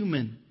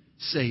human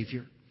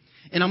Savior.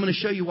 And I'm going to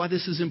show you why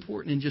this is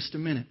important in just a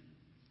minute.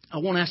 I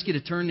won't ask you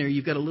to turn there.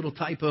 You've got a little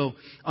typo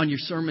on your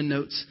sermon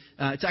notes.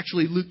 It's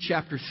actually Luke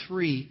chapter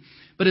 3.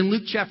 But in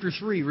Luke chapter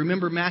 3,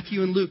 remember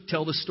Matthew and Luke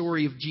tell the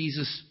story of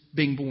Jesus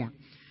being born.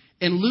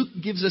 And Luke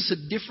gives us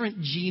a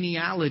different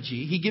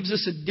genealogy. He gives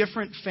us a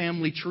different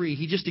family tree.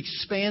 He just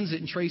expands it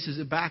and traces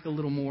it back a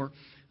little more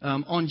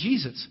on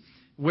Jesus.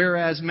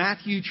 Whereas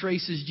Matthew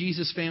traces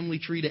Jesus' family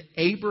tree to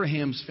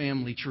Abraham's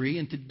family tree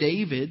and to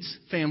David's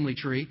family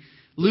tree,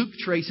 Luke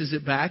traces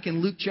it back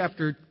in Luke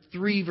chapter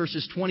 3,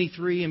 verses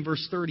 23 and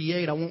verse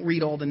 38. I won't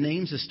read all the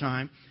names this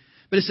time.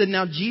 But it said,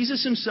 now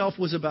Jesus himself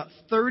was about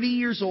 30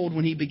 years old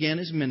when he began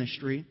his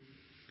ministry.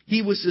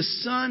 He was the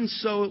son,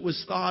 so it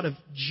was thought, of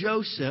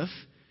Joseph.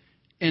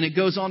 And it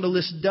goes on to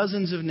list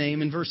dozens of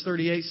names. In verse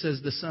 38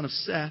 says, the son of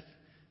Seth,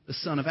 the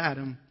son of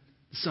Adam,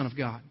 the son of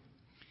God.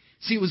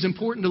 See, it was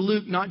important to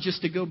Luke not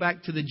just to go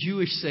back to the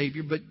Jewish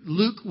Savior, but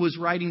Luke was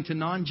writing to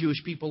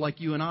non-Jewish people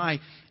like you and I,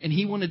 and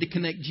he wanted to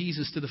connect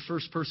Jesus to the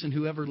first person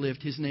who ever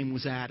lived. His name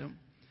was Adam.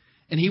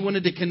 And he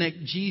wanted to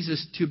connect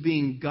Jesus to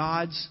being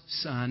God's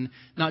son,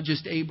 not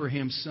just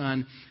Abraham's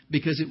son,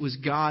 because it was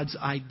God's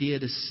idea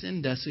to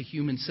send us a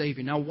human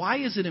Savior. Now, why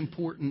is it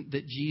important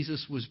that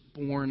Jesus was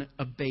born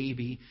a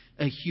baby,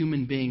 a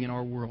human being in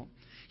our world?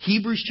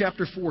 Hebrews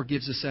chapter 4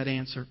 gives us that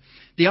answer.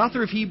 The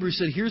author of Hebrews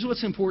said, here's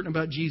what's important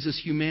about Jesus'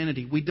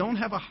 humanity. We don't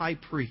have a high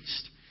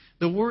priest.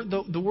 The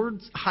word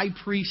high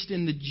priest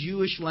in the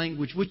Jewish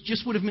language, which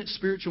just would have meant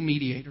spiritual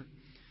mediator.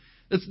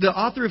 The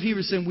author of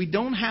Hebrews saying we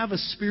don't have a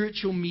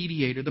spiritual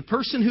mediator, the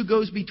person who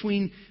goes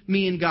between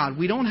me and God.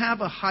 We don't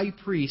have a high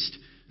priest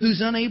who's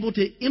unable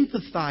to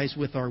empathize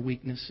with our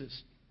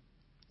weaknesses.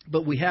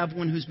 But we have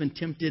one who's been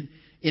tempted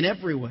in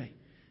every way,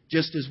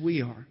 just as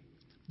we are,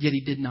 yet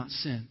he did not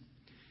sin.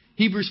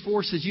 Hebrews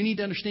 4 says you need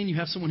to understand you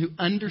have someone who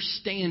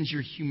understands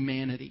your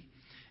humanity.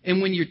 And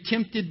when you're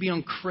tempted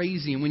beyond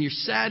crazy, and when you're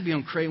sad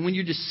beyond crazy, and when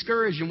you're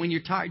discouraged, and when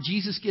you're tired,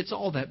 Jesus gets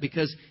all that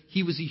because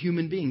he was a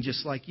human being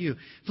just like you.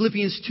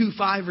 Philippians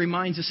 2:5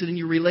 reminds us that in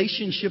your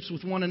relationships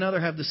with one another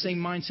have the same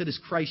mindset as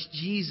Christ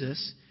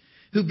Jesus,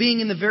 who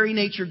being in the very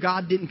nature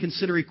God didn't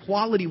consider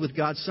equality with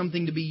God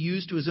something to be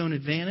used to his own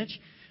advantage.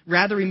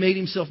 Rather, he made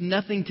himself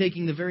nothing,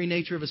 taking the very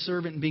nature of a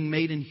servant and being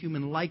made in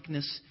human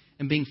likeness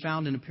and being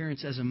found in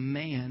appearance as a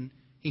man,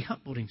 he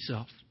humbled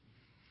himself.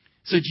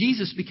 So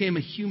Jesus became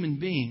a human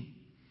being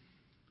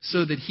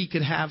so that he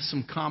could have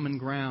some common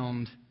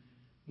ground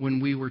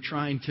when we were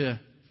trying to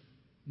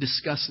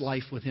discuss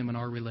life with him in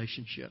our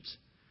relationships.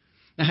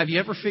 Now, have you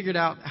ever figured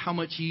out how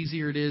much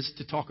easier it is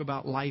to talk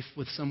about life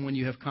with someone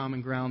you have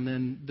common ground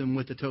than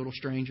with a total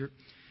stranger?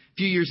 A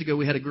few years ago,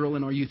 we had a girl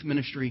in our youth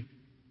ministry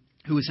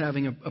who was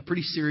having a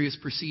pretty serious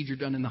procedure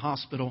done in the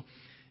hospital.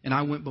 And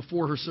I went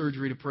before her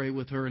surgery to pray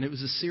with her. And it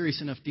was a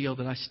serious enough deal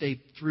that I stayed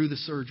through the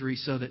surgery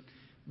so that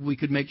we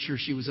could make sure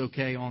she was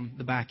okay on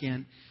the back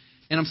end.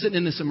 And I'm sitting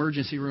in this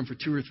emergency room for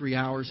 2 or 3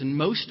 hours. And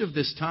most of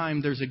this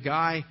time, there's a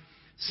guy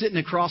sitting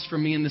across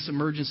from me in this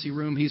emergency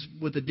room. He's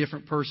with a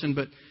different person,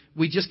 but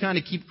we just kind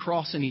of keep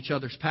crossing each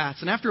other's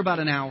paths. And after about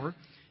an hour,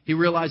 he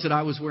realized that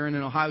I was wearing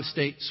an Ohio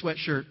State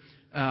sweatshirt.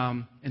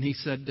 And he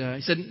said,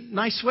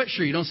 nice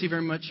sweatshirt. You don't see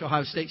very much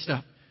Ohio State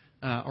stuff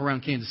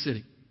around Kansas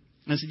City.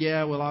 And I said,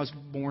 yeah, well, I was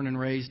born and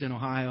raised in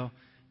Ohio.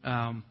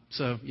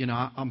 So,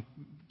 I'm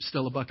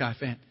still a Buckeye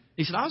fan.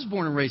 He said, I was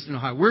born and raised in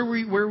Ohio. Where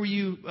were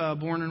you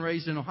born and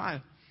raised in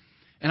Ohio?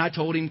 And I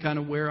told him kind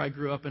of where I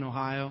grew up in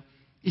Ohio.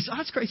 He said, oh,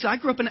 that's great. So I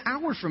grew up an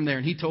hour from there.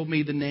 And he told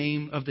me the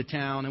name of the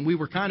town. And we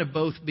were kind of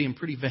both being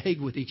pretty vague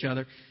with each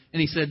other.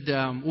 And he said,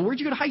 well, where'd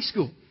you go to high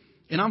school?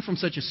 And I'm from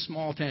such a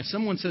small town. If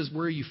someone says,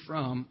 where are you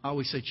from? I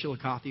always say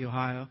Chillicothe,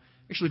 Ohio. I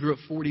actually grew up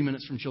 40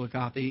 minutes from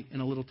Chillicothe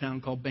in a little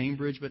town called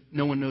Bainbridge, but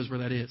no one knows where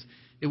that is.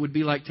 It would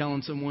be like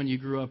telling someone you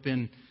grew up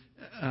in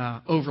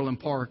Overland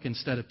Park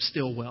instead of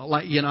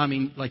Stillwell.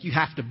 You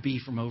have to be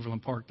from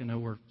Overland Park to know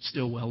where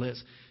Stillwell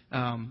is.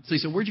 So he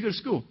said, where'd you go to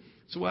school?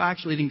 So, well, I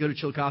actually didn't go to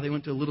Chillicothe. I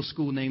went to a little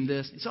school named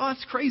this. He said, oh,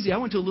 that's crazy. I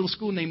went to a little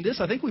school named this.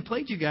 I think we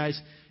played you guys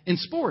in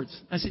sports.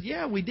 I said,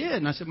 yeah, we did.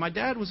 And I said, my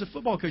dad was a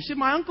football coach. He said,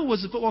 my uncle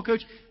was a football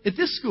coach at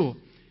this school.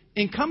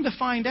 And come to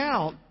find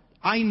out,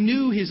 I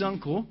knew his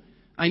uncle.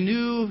 I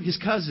knew his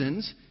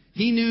cousins.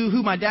 He knew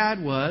who my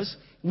dad was.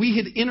 We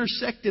had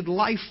intersected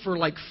life for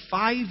like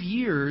 5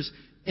 years.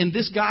 And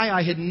this guy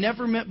I had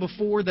never met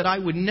before, that I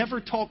would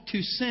never talk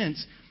to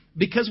since,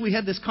 because we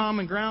had this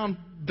common ground,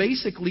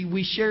 basically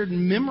we shared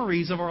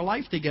memories of our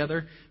life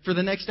together for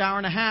the next hour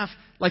and a half,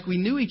 like we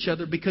knew each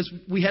other because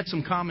we had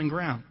some common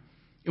ground.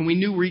 And we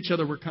knew where each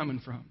other were coming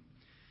from.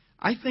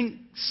 I think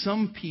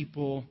some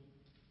people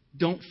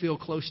don't feel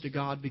close to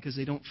God because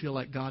they don't feel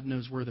like God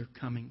knows where they're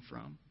coming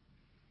from.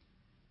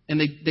 And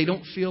they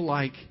don't feel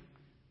like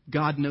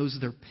God knows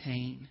their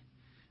pain.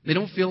 They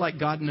don't feel like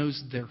God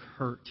knows their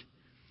hurt.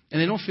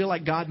 And they don't feel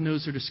like God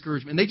knows their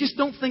discouragement. And they just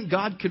don't think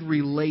God could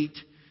relate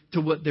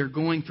to what they're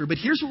going through. But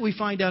here's what we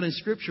find out in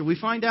Scripture. We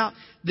find out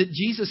that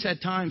Jesus had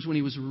times when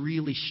he was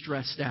really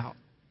stressed out.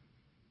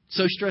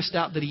 So stressed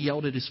out that he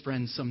yelled at his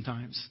friends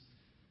sometimes.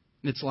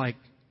 And it's like,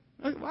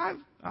 well,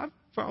 I've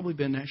probably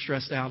been that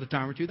stressed out a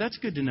time or two. That's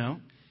good to know.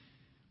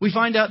 We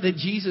find out that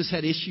Jesus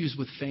had issues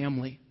with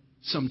family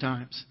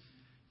sometimes.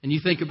 And you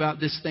think about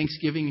this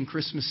Thanksgiving and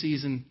Christmas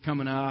season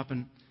coming up,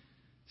 and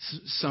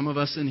some of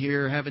us in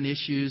here are having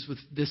issues with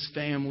this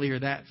family or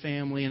that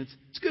family. And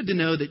it's good to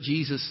know that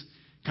Jesus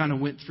kind of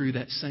went through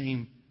that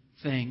same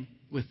thing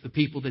with the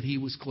people that he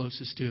was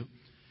closest to.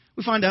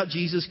 We find out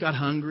Jesus got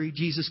hungry.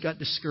 Jesus got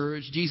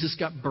discouraged. Jesus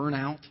got burnt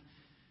out.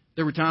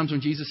 There were times when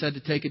Jesus had to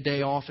take a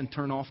day off and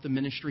turn off the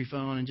ministry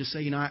phone and just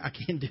say, I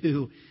can't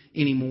do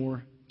any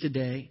more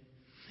today.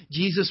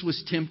 Jesus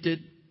was tempted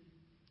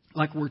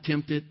like we're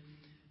tempted.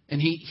 And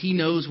he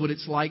knows what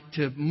it's like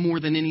to, more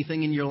than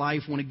anything in your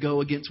life, want to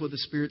go against what the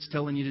Spirit's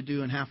telling you to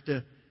do and have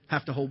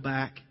to hold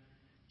back.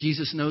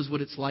 Jesus knows what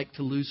it's like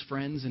to lose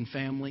friends and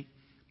family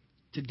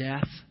to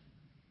death.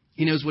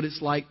 He knows what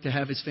it's like to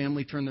have his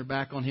family turn their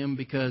back on him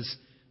because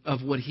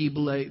of what he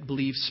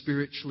believes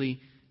spiritually,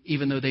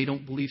 even though they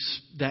don't believe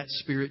that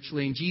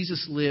spiritually. And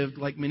Jesus lived,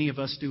 like many of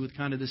us do, with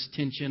kind of this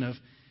tension of,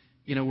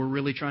 we're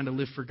really trying to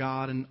live for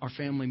God, and our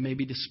family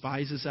maybe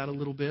despises that a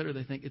little bit, or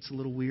they think it's a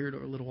little weird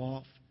or a little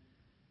off.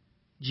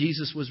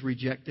 Jesus was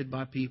rejected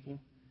by people,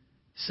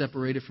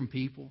 separated from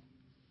people,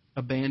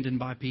 abandoned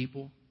by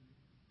people.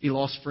 He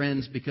lost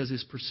friends because of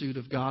his pursuit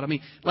of God. I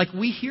mean, like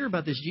we hear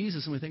about this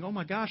Jesus and we think, oh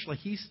my gosh, like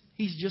he's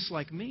just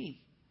like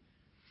me.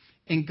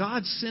 And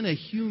God sent a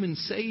human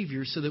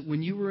Savior so that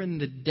when you were in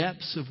the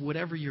depths of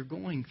whatever you're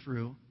going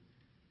through,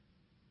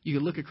 you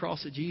could look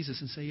across at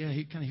Jesus and say, yeah,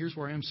 here's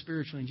where I am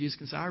spiritually. And Jesus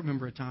can say, I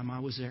remember a time I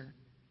was there.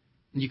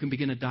 And you can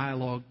begin a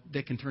dialogue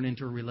that can turn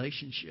into a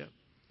relationship.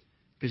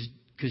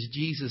 Because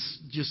Jesus,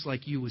 just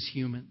like you, was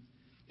human.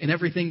 And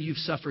everything you've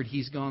suffered,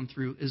 he's gone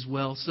through as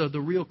well. So the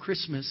real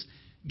Christmas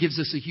gives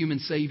us a human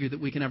Savior that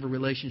we can have a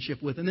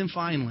relationship with. And then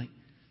finally,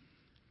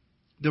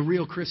 the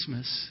real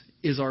Christmas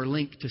is our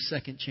link to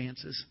second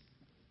chances.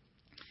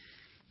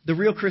 The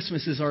real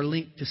Christmas is our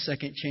link to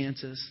second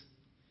chances.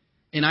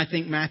 And I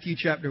think Matthew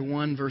chapter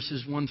 1,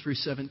 verses 1 through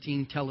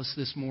 17 tell us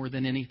this more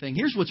than anything.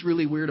 Here's what's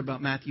really weird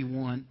about Matthew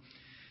 1.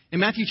 In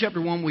Matthew chapter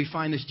 1, we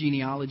find this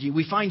genealogy.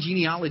 We find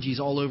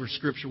genealogies all over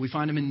Scripture. We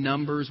find them in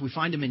Numbers. We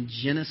find them in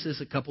Genesis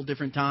a couple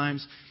different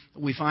times.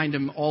 We find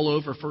them all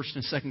over 1st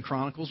and 2nd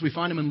Chronicles. We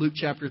find them in Luke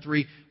chapter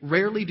 3.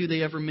 Rarely do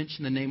they ever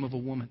mention the name of a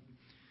woman,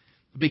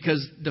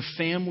 because the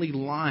family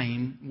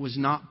line was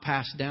not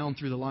passed down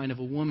through the line of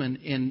a woman.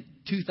 And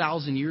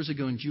 2,000 years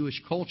ago in Jewish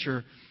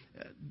culture,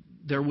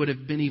 there would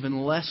have been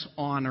even less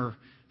honor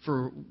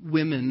for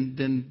women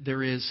than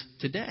there is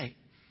today.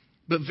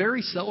 But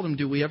very seldom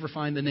do we ever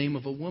find the name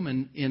of a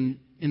woman in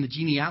the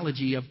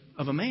genealogy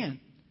of a man.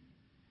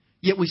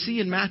 Yet we see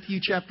in Matthew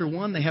chapter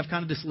 1, they have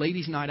kind of this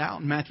ladies' night out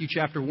in Matthew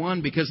chapter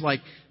 1, because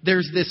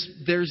there's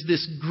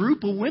this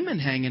group of women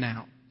hanging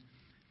out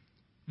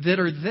that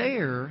are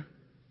there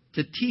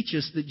to teach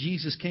us that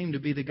Jesus came to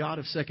be the God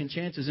of second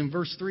chances. In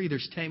verse 3,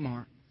 there's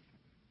Tamar.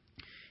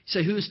 You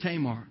say, who is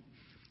Tamar?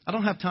 I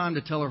don't have time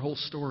to tell her whole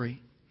story.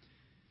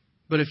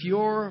 But if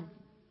you're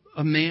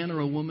a man or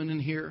a woman in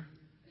here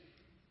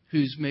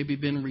who's maybe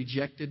been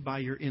rejected by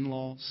your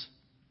in-laws,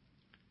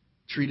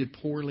 treated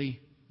poorly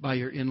by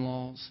your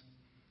in-laws.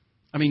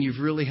 I mean, you've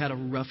really had a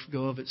rough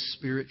go of it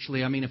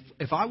spiritually. I mean,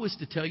 if I was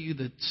to tell you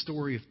the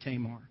story of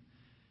Tamar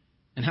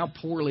and how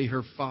poorly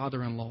her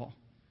father-in-law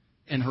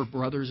and her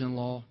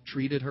brothers-in-law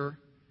treated her,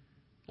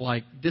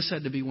 like this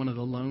had to be one of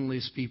the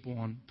loneliest people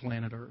on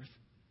planet Earth.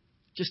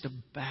 Just a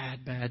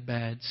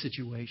bad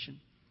situation.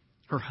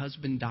 Her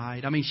husband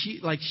died. I mean, she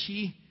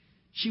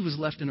was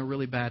left in a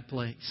really bad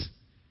place.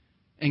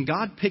 And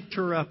God picked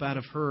her up out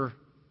of her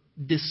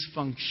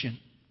dysfunction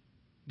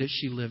that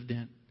she lived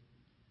in.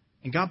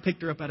 And God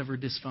picked her up out of her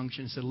dysfunction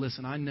and said,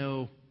 listen, I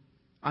know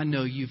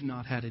you've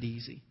not had it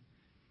easy.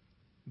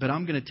 But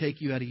I'm going to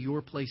take you out of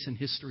your place in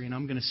history, and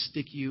I'm going to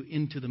stick you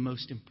into the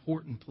most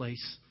important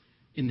place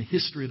in the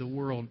history of the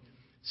world,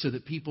 so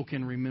that people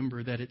can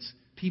remember that it's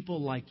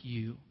people like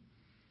you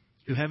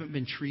who haven't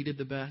been treated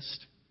the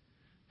best,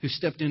 who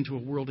stepped into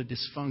a world of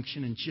dysfunction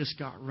and just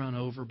got run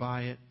over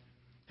by it,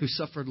 who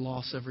suffered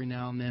loss every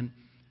now and then.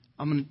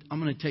 I'm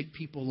going to take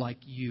people like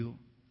you,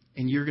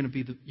 And you're going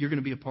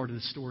to be a part of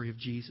the story of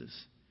Jesus.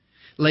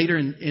 Later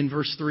in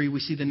verse 3, we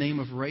see the name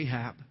of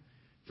Rahab.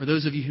 For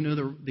those of you who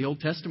know the Old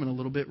Testament a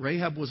little bit,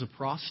 Rahab was a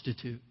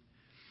prostitute.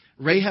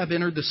 Rahab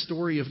entered the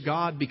story of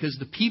God because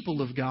the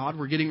people of God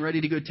were getting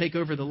ready to go take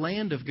over the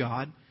land of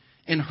God.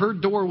 And her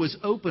door was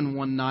open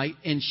one night,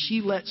 and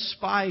she let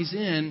spies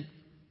in,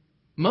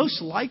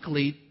 most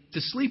likely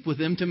to sleep with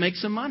them to make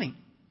some money.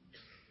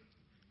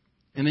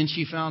 And then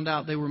she found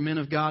out they were men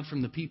of God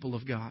from the people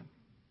of God.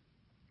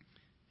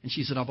 And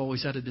she said, I've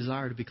always had a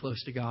desire to be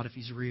close to God if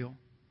He's real.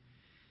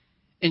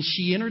 And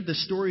she entered the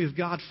story of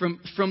God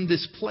from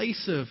this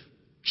place of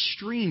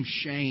extreme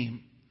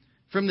shame,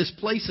 from this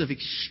place of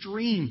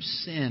extreme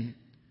sin.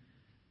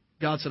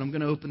 God said, I'm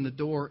going to open the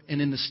door.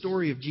 And in the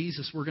story of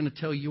Jesus, we're going to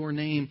tell your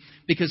name,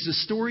 because the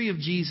story of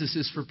Jesus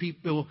is for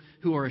people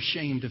who are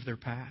ashamed of their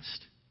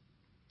past.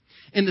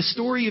 And the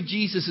story of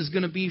Jesus is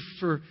going to be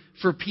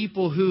for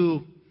people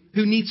who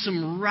need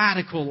some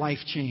radical life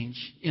change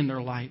in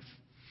their life.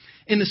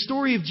 And the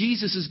story of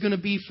Jesus is going to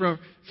be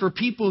for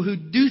people who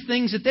do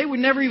things that they would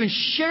never even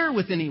share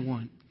with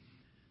anyone.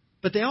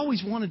 But they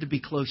always wanted to be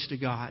close to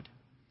God.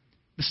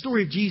 The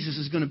story of Jesus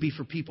is going to be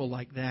for people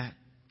like that.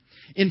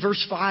 In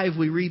verse 5,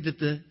 we read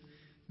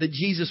that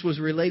Jesus was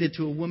related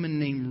to a woman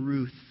named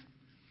Ruth.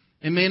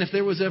 And man, if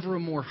there was ever a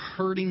more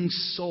hurting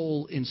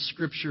soul in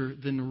Scripture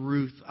than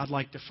Ruth, I'd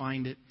like to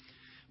find it.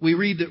 We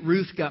read that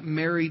Ruth got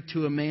married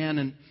to a man,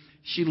 and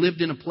she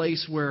lived in a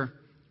place where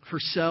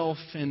herself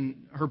and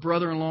her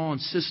brother-in-law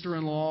and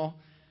sister-in-law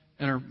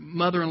and her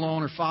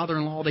mother-in-law and her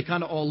father-in-law, they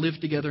kind of all lived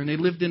together. And they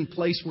lived in a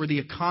place where the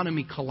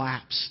economy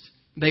collapsed.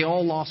 They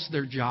all lost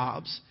their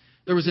jobs.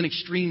 There was an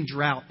extreme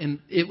drought, and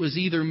it was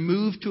either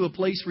move to a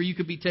place where you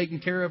could be taken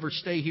care of or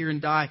stay here and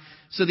die.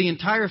 So the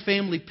entire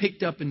family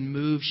picked up and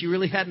moved. She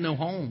really had no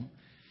home.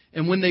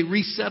 And when they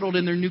resettled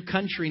in their new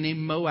country named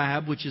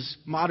Moab, which is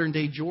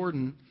modern-day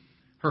Jordan,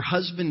 her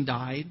husband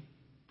died,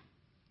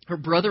 her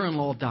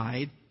brother-in-law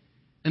died,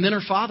 and then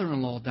her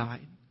father-in-law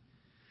died.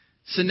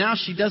 So now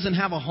she doesn't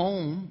have a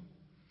home,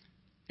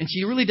 and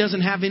she really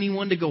doesn't have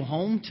anyone to go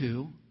home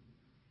to.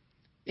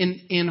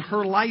 In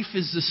her life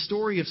is the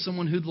story of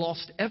someone who'd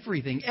lost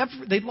everything.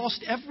 They'd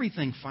lost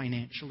everything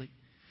financially.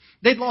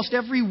 They'd lost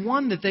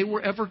everyone that they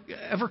were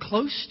ever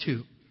close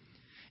to.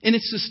 And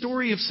it's the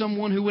story of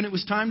someone who, when it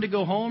was time to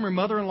go home, her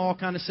mother-in-law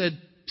kind of said,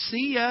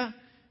 see ya.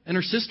 And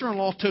her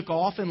sister-in-law took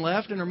off and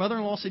left. And her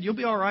mother-in-law said, you'll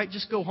be all right,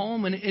 just go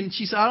home. And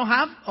she said, I don't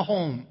have a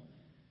home.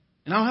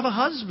 And I don't have a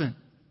husband.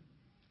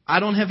 I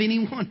don't have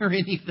anyone or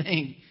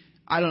anything.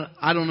 I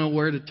don't know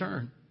where to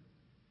turn.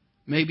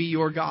 Maybe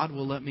your God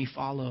will let me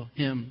follow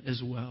Him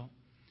as well.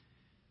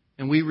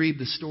 And we read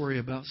the story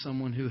about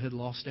someone who had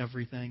lost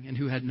everything and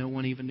who had no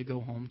one even to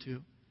go home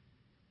to,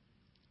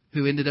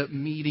 who ended up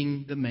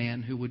meeting the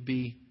man who would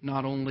be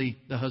not only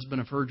the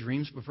husband of her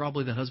dreams, but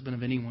probably the husband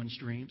of anyone's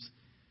dreams,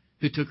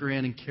 who took her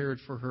in and cared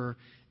for her.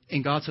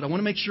 And God said, I want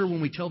to make sure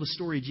when we tell the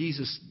story of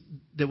Jesus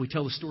that we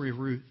tell the story of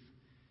Ruth,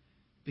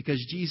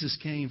 because Jesus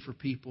came for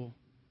people.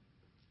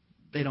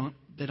 They don't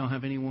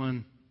have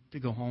anyone to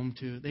go home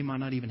to. They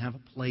might not even have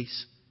a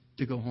place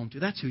to go home to.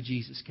 That's who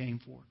Jesus came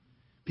for.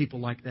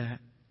 People like that.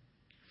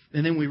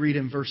 And then we read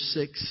in verse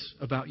 6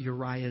 about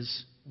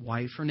Uriah's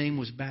wife. Her name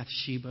was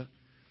Bathsheba. I'm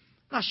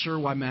not sure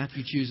why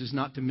Matthew chooses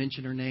not to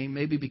mention her name.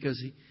 Maybe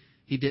because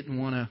he didn't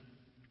want to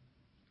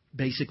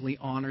basically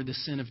honor the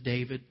sin of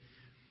David.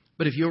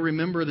 But if you'll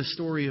remember the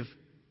story of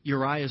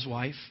Uriah's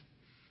wife,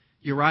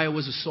 Uriah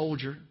was a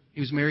soldier.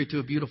 He was married to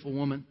a beautiful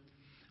woman.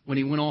 When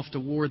he went off to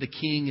war, the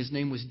king, his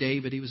name was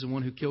David. He was the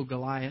one who killed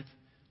Goliath.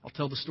 I'll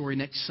tell the story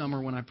next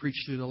summer when I preach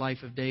through the life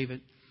of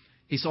David.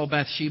 He saw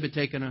Bathsheba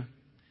taking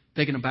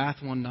a bath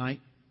one night,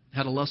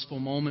 had a lustful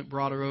moment,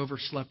 brought her over,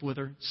 slept with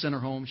her, sent her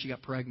home. She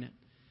got pregnant.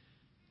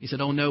 He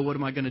said, oh no, what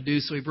am I going to do?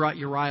 So he brought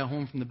Uriah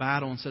home from the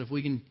battle and said, if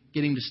we can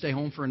get him to stay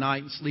home for a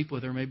night and sleep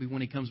with her, maybe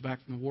when he comes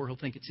back from the war, he'll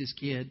think it's his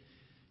kid.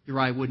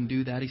 Uriah wouldn't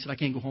do that. He said, I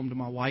can't go home to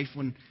my wife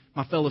when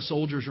my fellow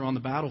soldiers are on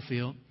the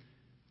battlefield.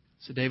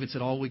 So David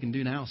said, all we can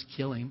do now is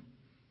kill him.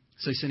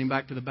 So he sent him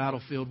back to the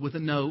battlefield with a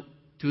note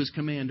to his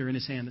commander in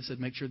his hand that said,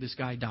 make sure this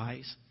guy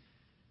dies.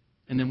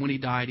 And then when he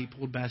died, he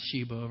pulled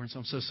Bathsheba over and said,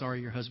 I'm so sorry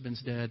your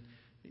husband's dead.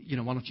 Why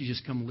don't you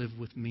just come live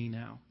with me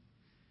now?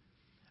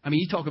 I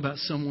mean, you talk about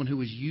someone who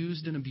was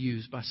used and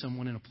abused by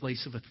someone in a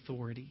place of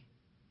authority.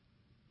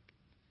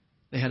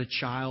 They had a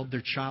child.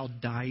 Their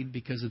child died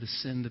because of the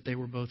sin that they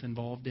were both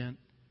involved in.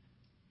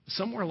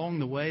 Somewhere along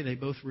the way, they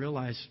both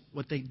realized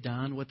what they'd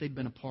done, what they'd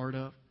been a part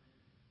of.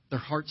 Their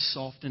hearts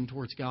softened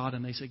towards God,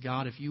 and they said,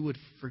 God, if you would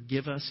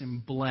forgive us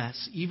and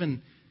bless,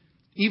 even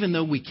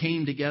though we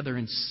came together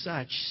in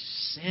such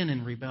sin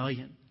and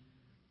rebellion,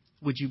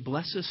 would you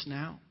bless us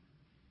now?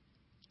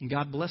 And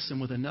God blessed them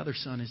with another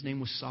son. His name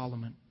was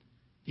Solomon.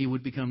 He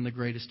would become the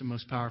greatest and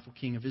most powerful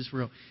king of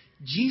Israel.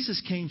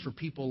 Jesus came for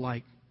people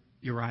like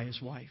Uriah's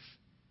wife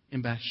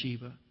and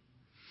Bathsheba.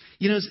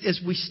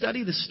 As we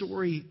study the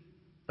story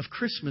of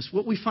Christmas,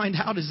 what we find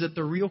out is that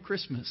the real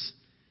Christmas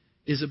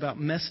is about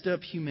messed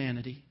up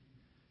humanity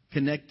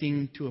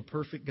connecting to a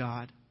perfect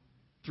God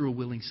through a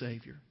willing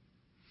Savior.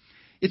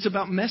 It's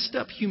about messed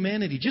up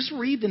humanity. Just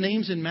read the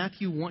names in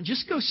Matthew 1.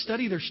 Just go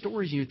study their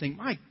stories and you think,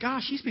 my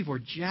gosh, these people are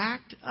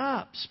jacked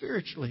up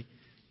spiritually.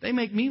 They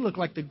make me look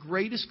like the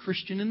greatest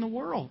Christian in the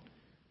world.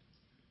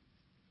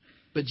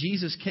 But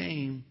Jesus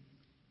came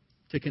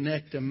to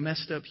connect a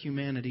messed up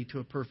humanity to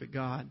a perfect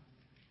God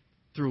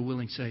through a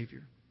willing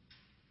Savior.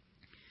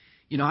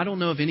 You know, I don't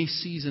know of any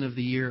season of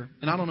the year,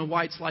 and I don't know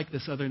why it's like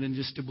this other than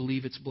just to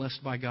believe it's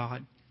blessed by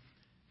God,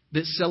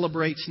 that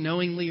celebrates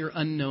knowingly or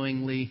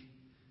unknowingly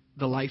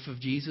the life of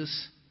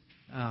Jesus.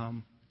 I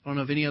don't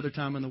know of any other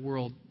time in the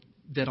world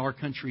that our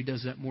country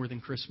does that more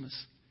than Christmas.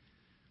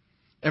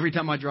 Every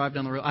time I drive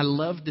down the road, I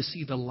love to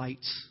see the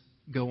lights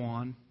go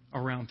on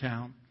around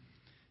town.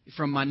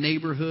 From my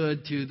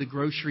neighborhood to the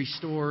grocery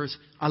stores,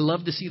 I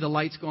love to see the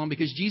lights go on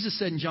because Jesus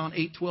said in John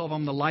 8:12,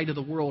 I'm the light of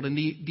the world. And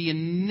the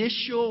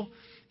initial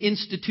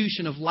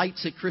institution of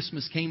lights at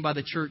Christmas came by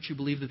the church who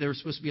believed that they were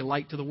supposed to be a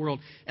light to the world.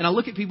 And I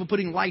look at people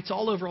putting lights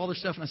all over all their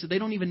stuff, and I said, they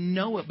don't even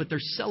know it, but they're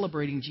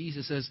celebrating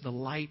Jesus as the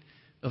light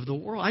of the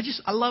world.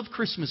 I love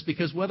Christmas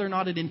because whether or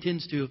not it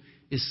intends to,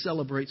 it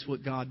celebrates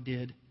what God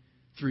did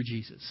through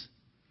Jesus.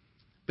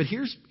 But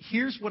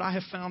here's what I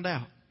have found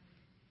out.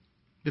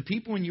 The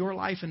people in your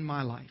life and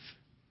my life,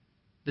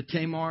 the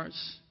Tamars,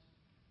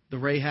 the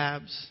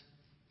Rahabs,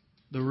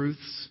 the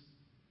Ruths,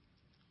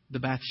 the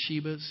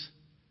Bathshebas,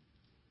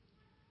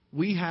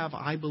 we have,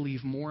 I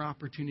believe, more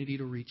opportunity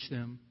to reach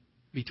them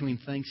between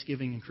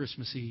Thanksgiving and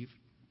Christmas Eve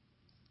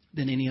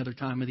than any other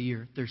time of the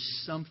year.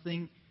 There's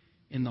something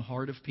in the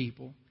heart of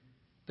people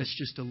that's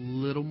just a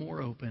little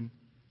more open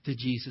to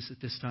Jesus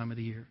at this time of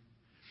the year.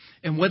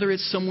 And whether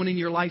it's someone in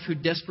your life who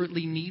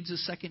desperately needs a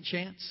second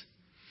chance,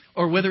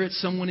 or whether it's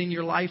someone in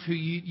your life who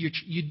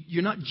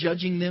you're not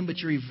judging them, but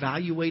you're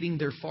evaluating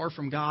they're far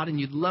from God and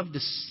you'd love to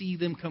see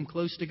them come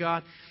close to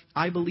God,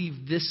 I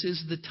believe this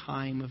is the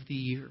time of the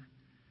year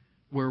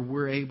where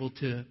we're able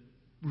to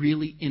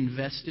really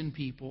invest in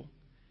people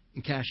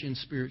and cash in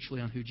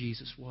spiritually on who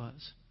Jesus was.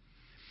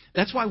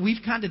 That's why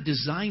we've kind of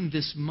designed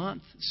this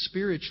month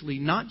spiritually,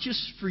 not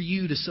just for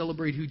you to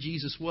celebrate who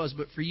Jesus was,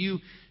 but for you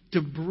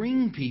to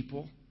bring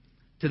people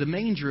to the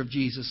manger of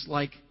Jesus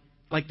like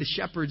the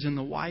shepherds and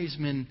the wise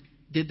men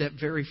did that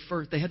very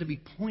first. They had to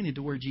be pointed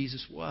to where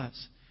Jesus was.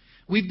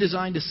 We've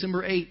designed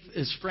December 8th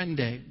as Friend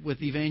Day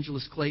with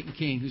evangelist Clayton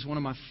King, who's one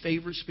of my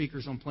favorite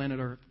speakers on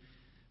planet Earth.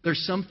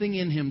 There's something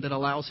in him that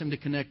allows him to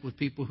connect with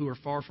people who are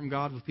far from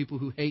God, with people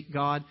who hate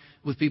God,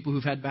 with people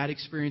who've had bad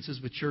experiences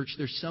with church.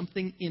 There's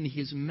something in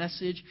his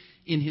message,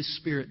 in his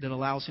spirit, that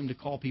allows him to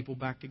call people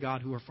back to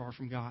God who are far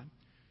from God.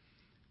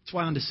 That's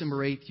why on December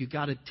 8th, you've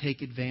got to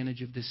take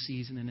advantage of this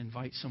season and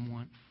invite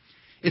someone.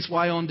 It's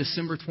why on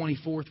December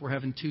 24th, we're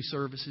having 2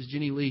 services.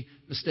 Jenny Lee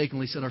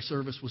mistakenly said our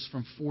service was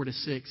from 4 to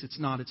 6. It's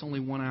not. It's only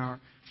 1 hour,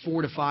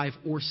 4 to 5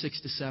 or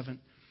 6 to 7.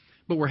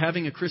 But we're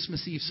having a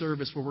Christmas Eve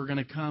service where we're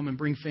going to come and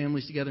bring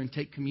families together and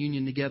take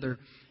communion together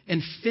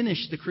and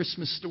finish the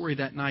Christmas story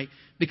that night.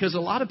 Because a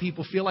lot of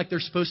people feel like they're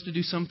supposed to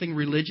do something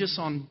religious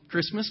on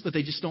Christmas, but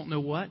they just don't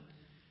know what.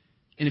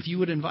 And if you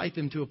would invite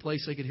them to a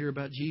place they could hear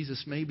about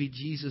Jesus, maybe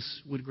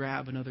Jesus would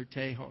grab another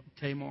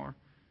Tamar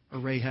or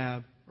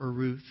Rahab or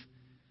Ruth,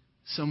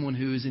 someone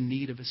who is in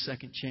need of a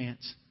second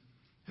chance,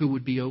 who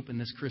would be open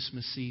this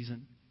Christmas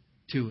season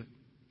to it.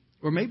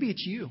 Or maybe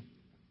it's you.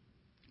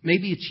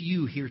 Maybe it's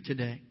you here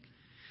today.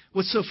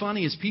 What's so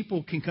funny is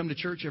people can come to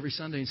church every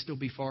Sunday and still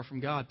be far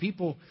from God.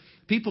 People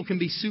can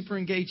be super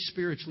engaged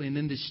spiritually and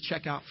then just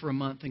check out for a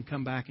month and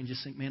come back and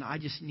just think, man, I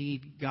just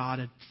need God,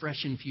 a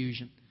fresh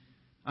infusion.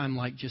 I'm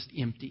like just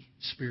empty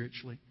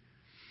spiritually.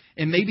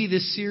 And maybe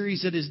this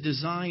series that is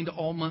designed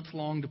all month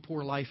long to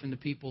pour life into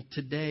people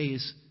today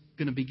is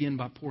going to begin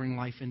by pouring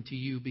life into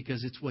you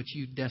because it's what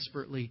you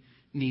desperately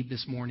need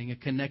this morning, a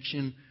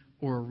connection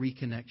or a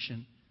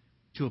reconnection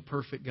to a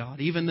perfect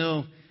God. Even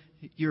though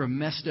you're a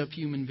messed up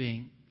human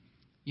being,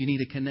 you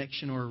need a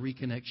connection or a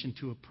reconnection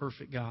to a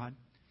perfect God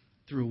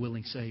through a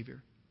willing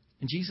Savior.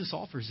 And Jesus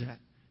offers that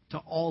to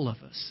all of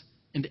us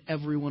and to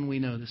everyone we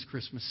know this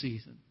Christmas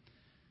season.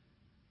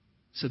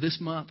 So this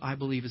month, I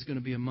believe, is going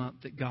to be a month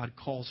that God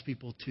calls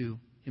people to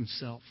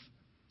Himself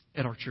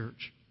at our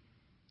church.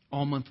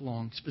 All month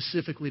long,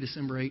 specifically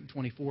December 8 and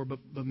 24, but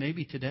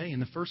maybe today in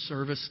the first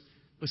service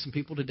with some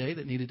people today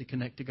that needed to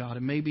connect to God.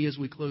 And maybe as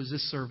we close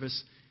this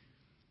service,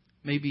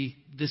 maybe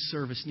this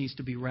service needs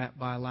to be wrapped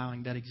by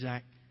allowing that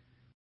exact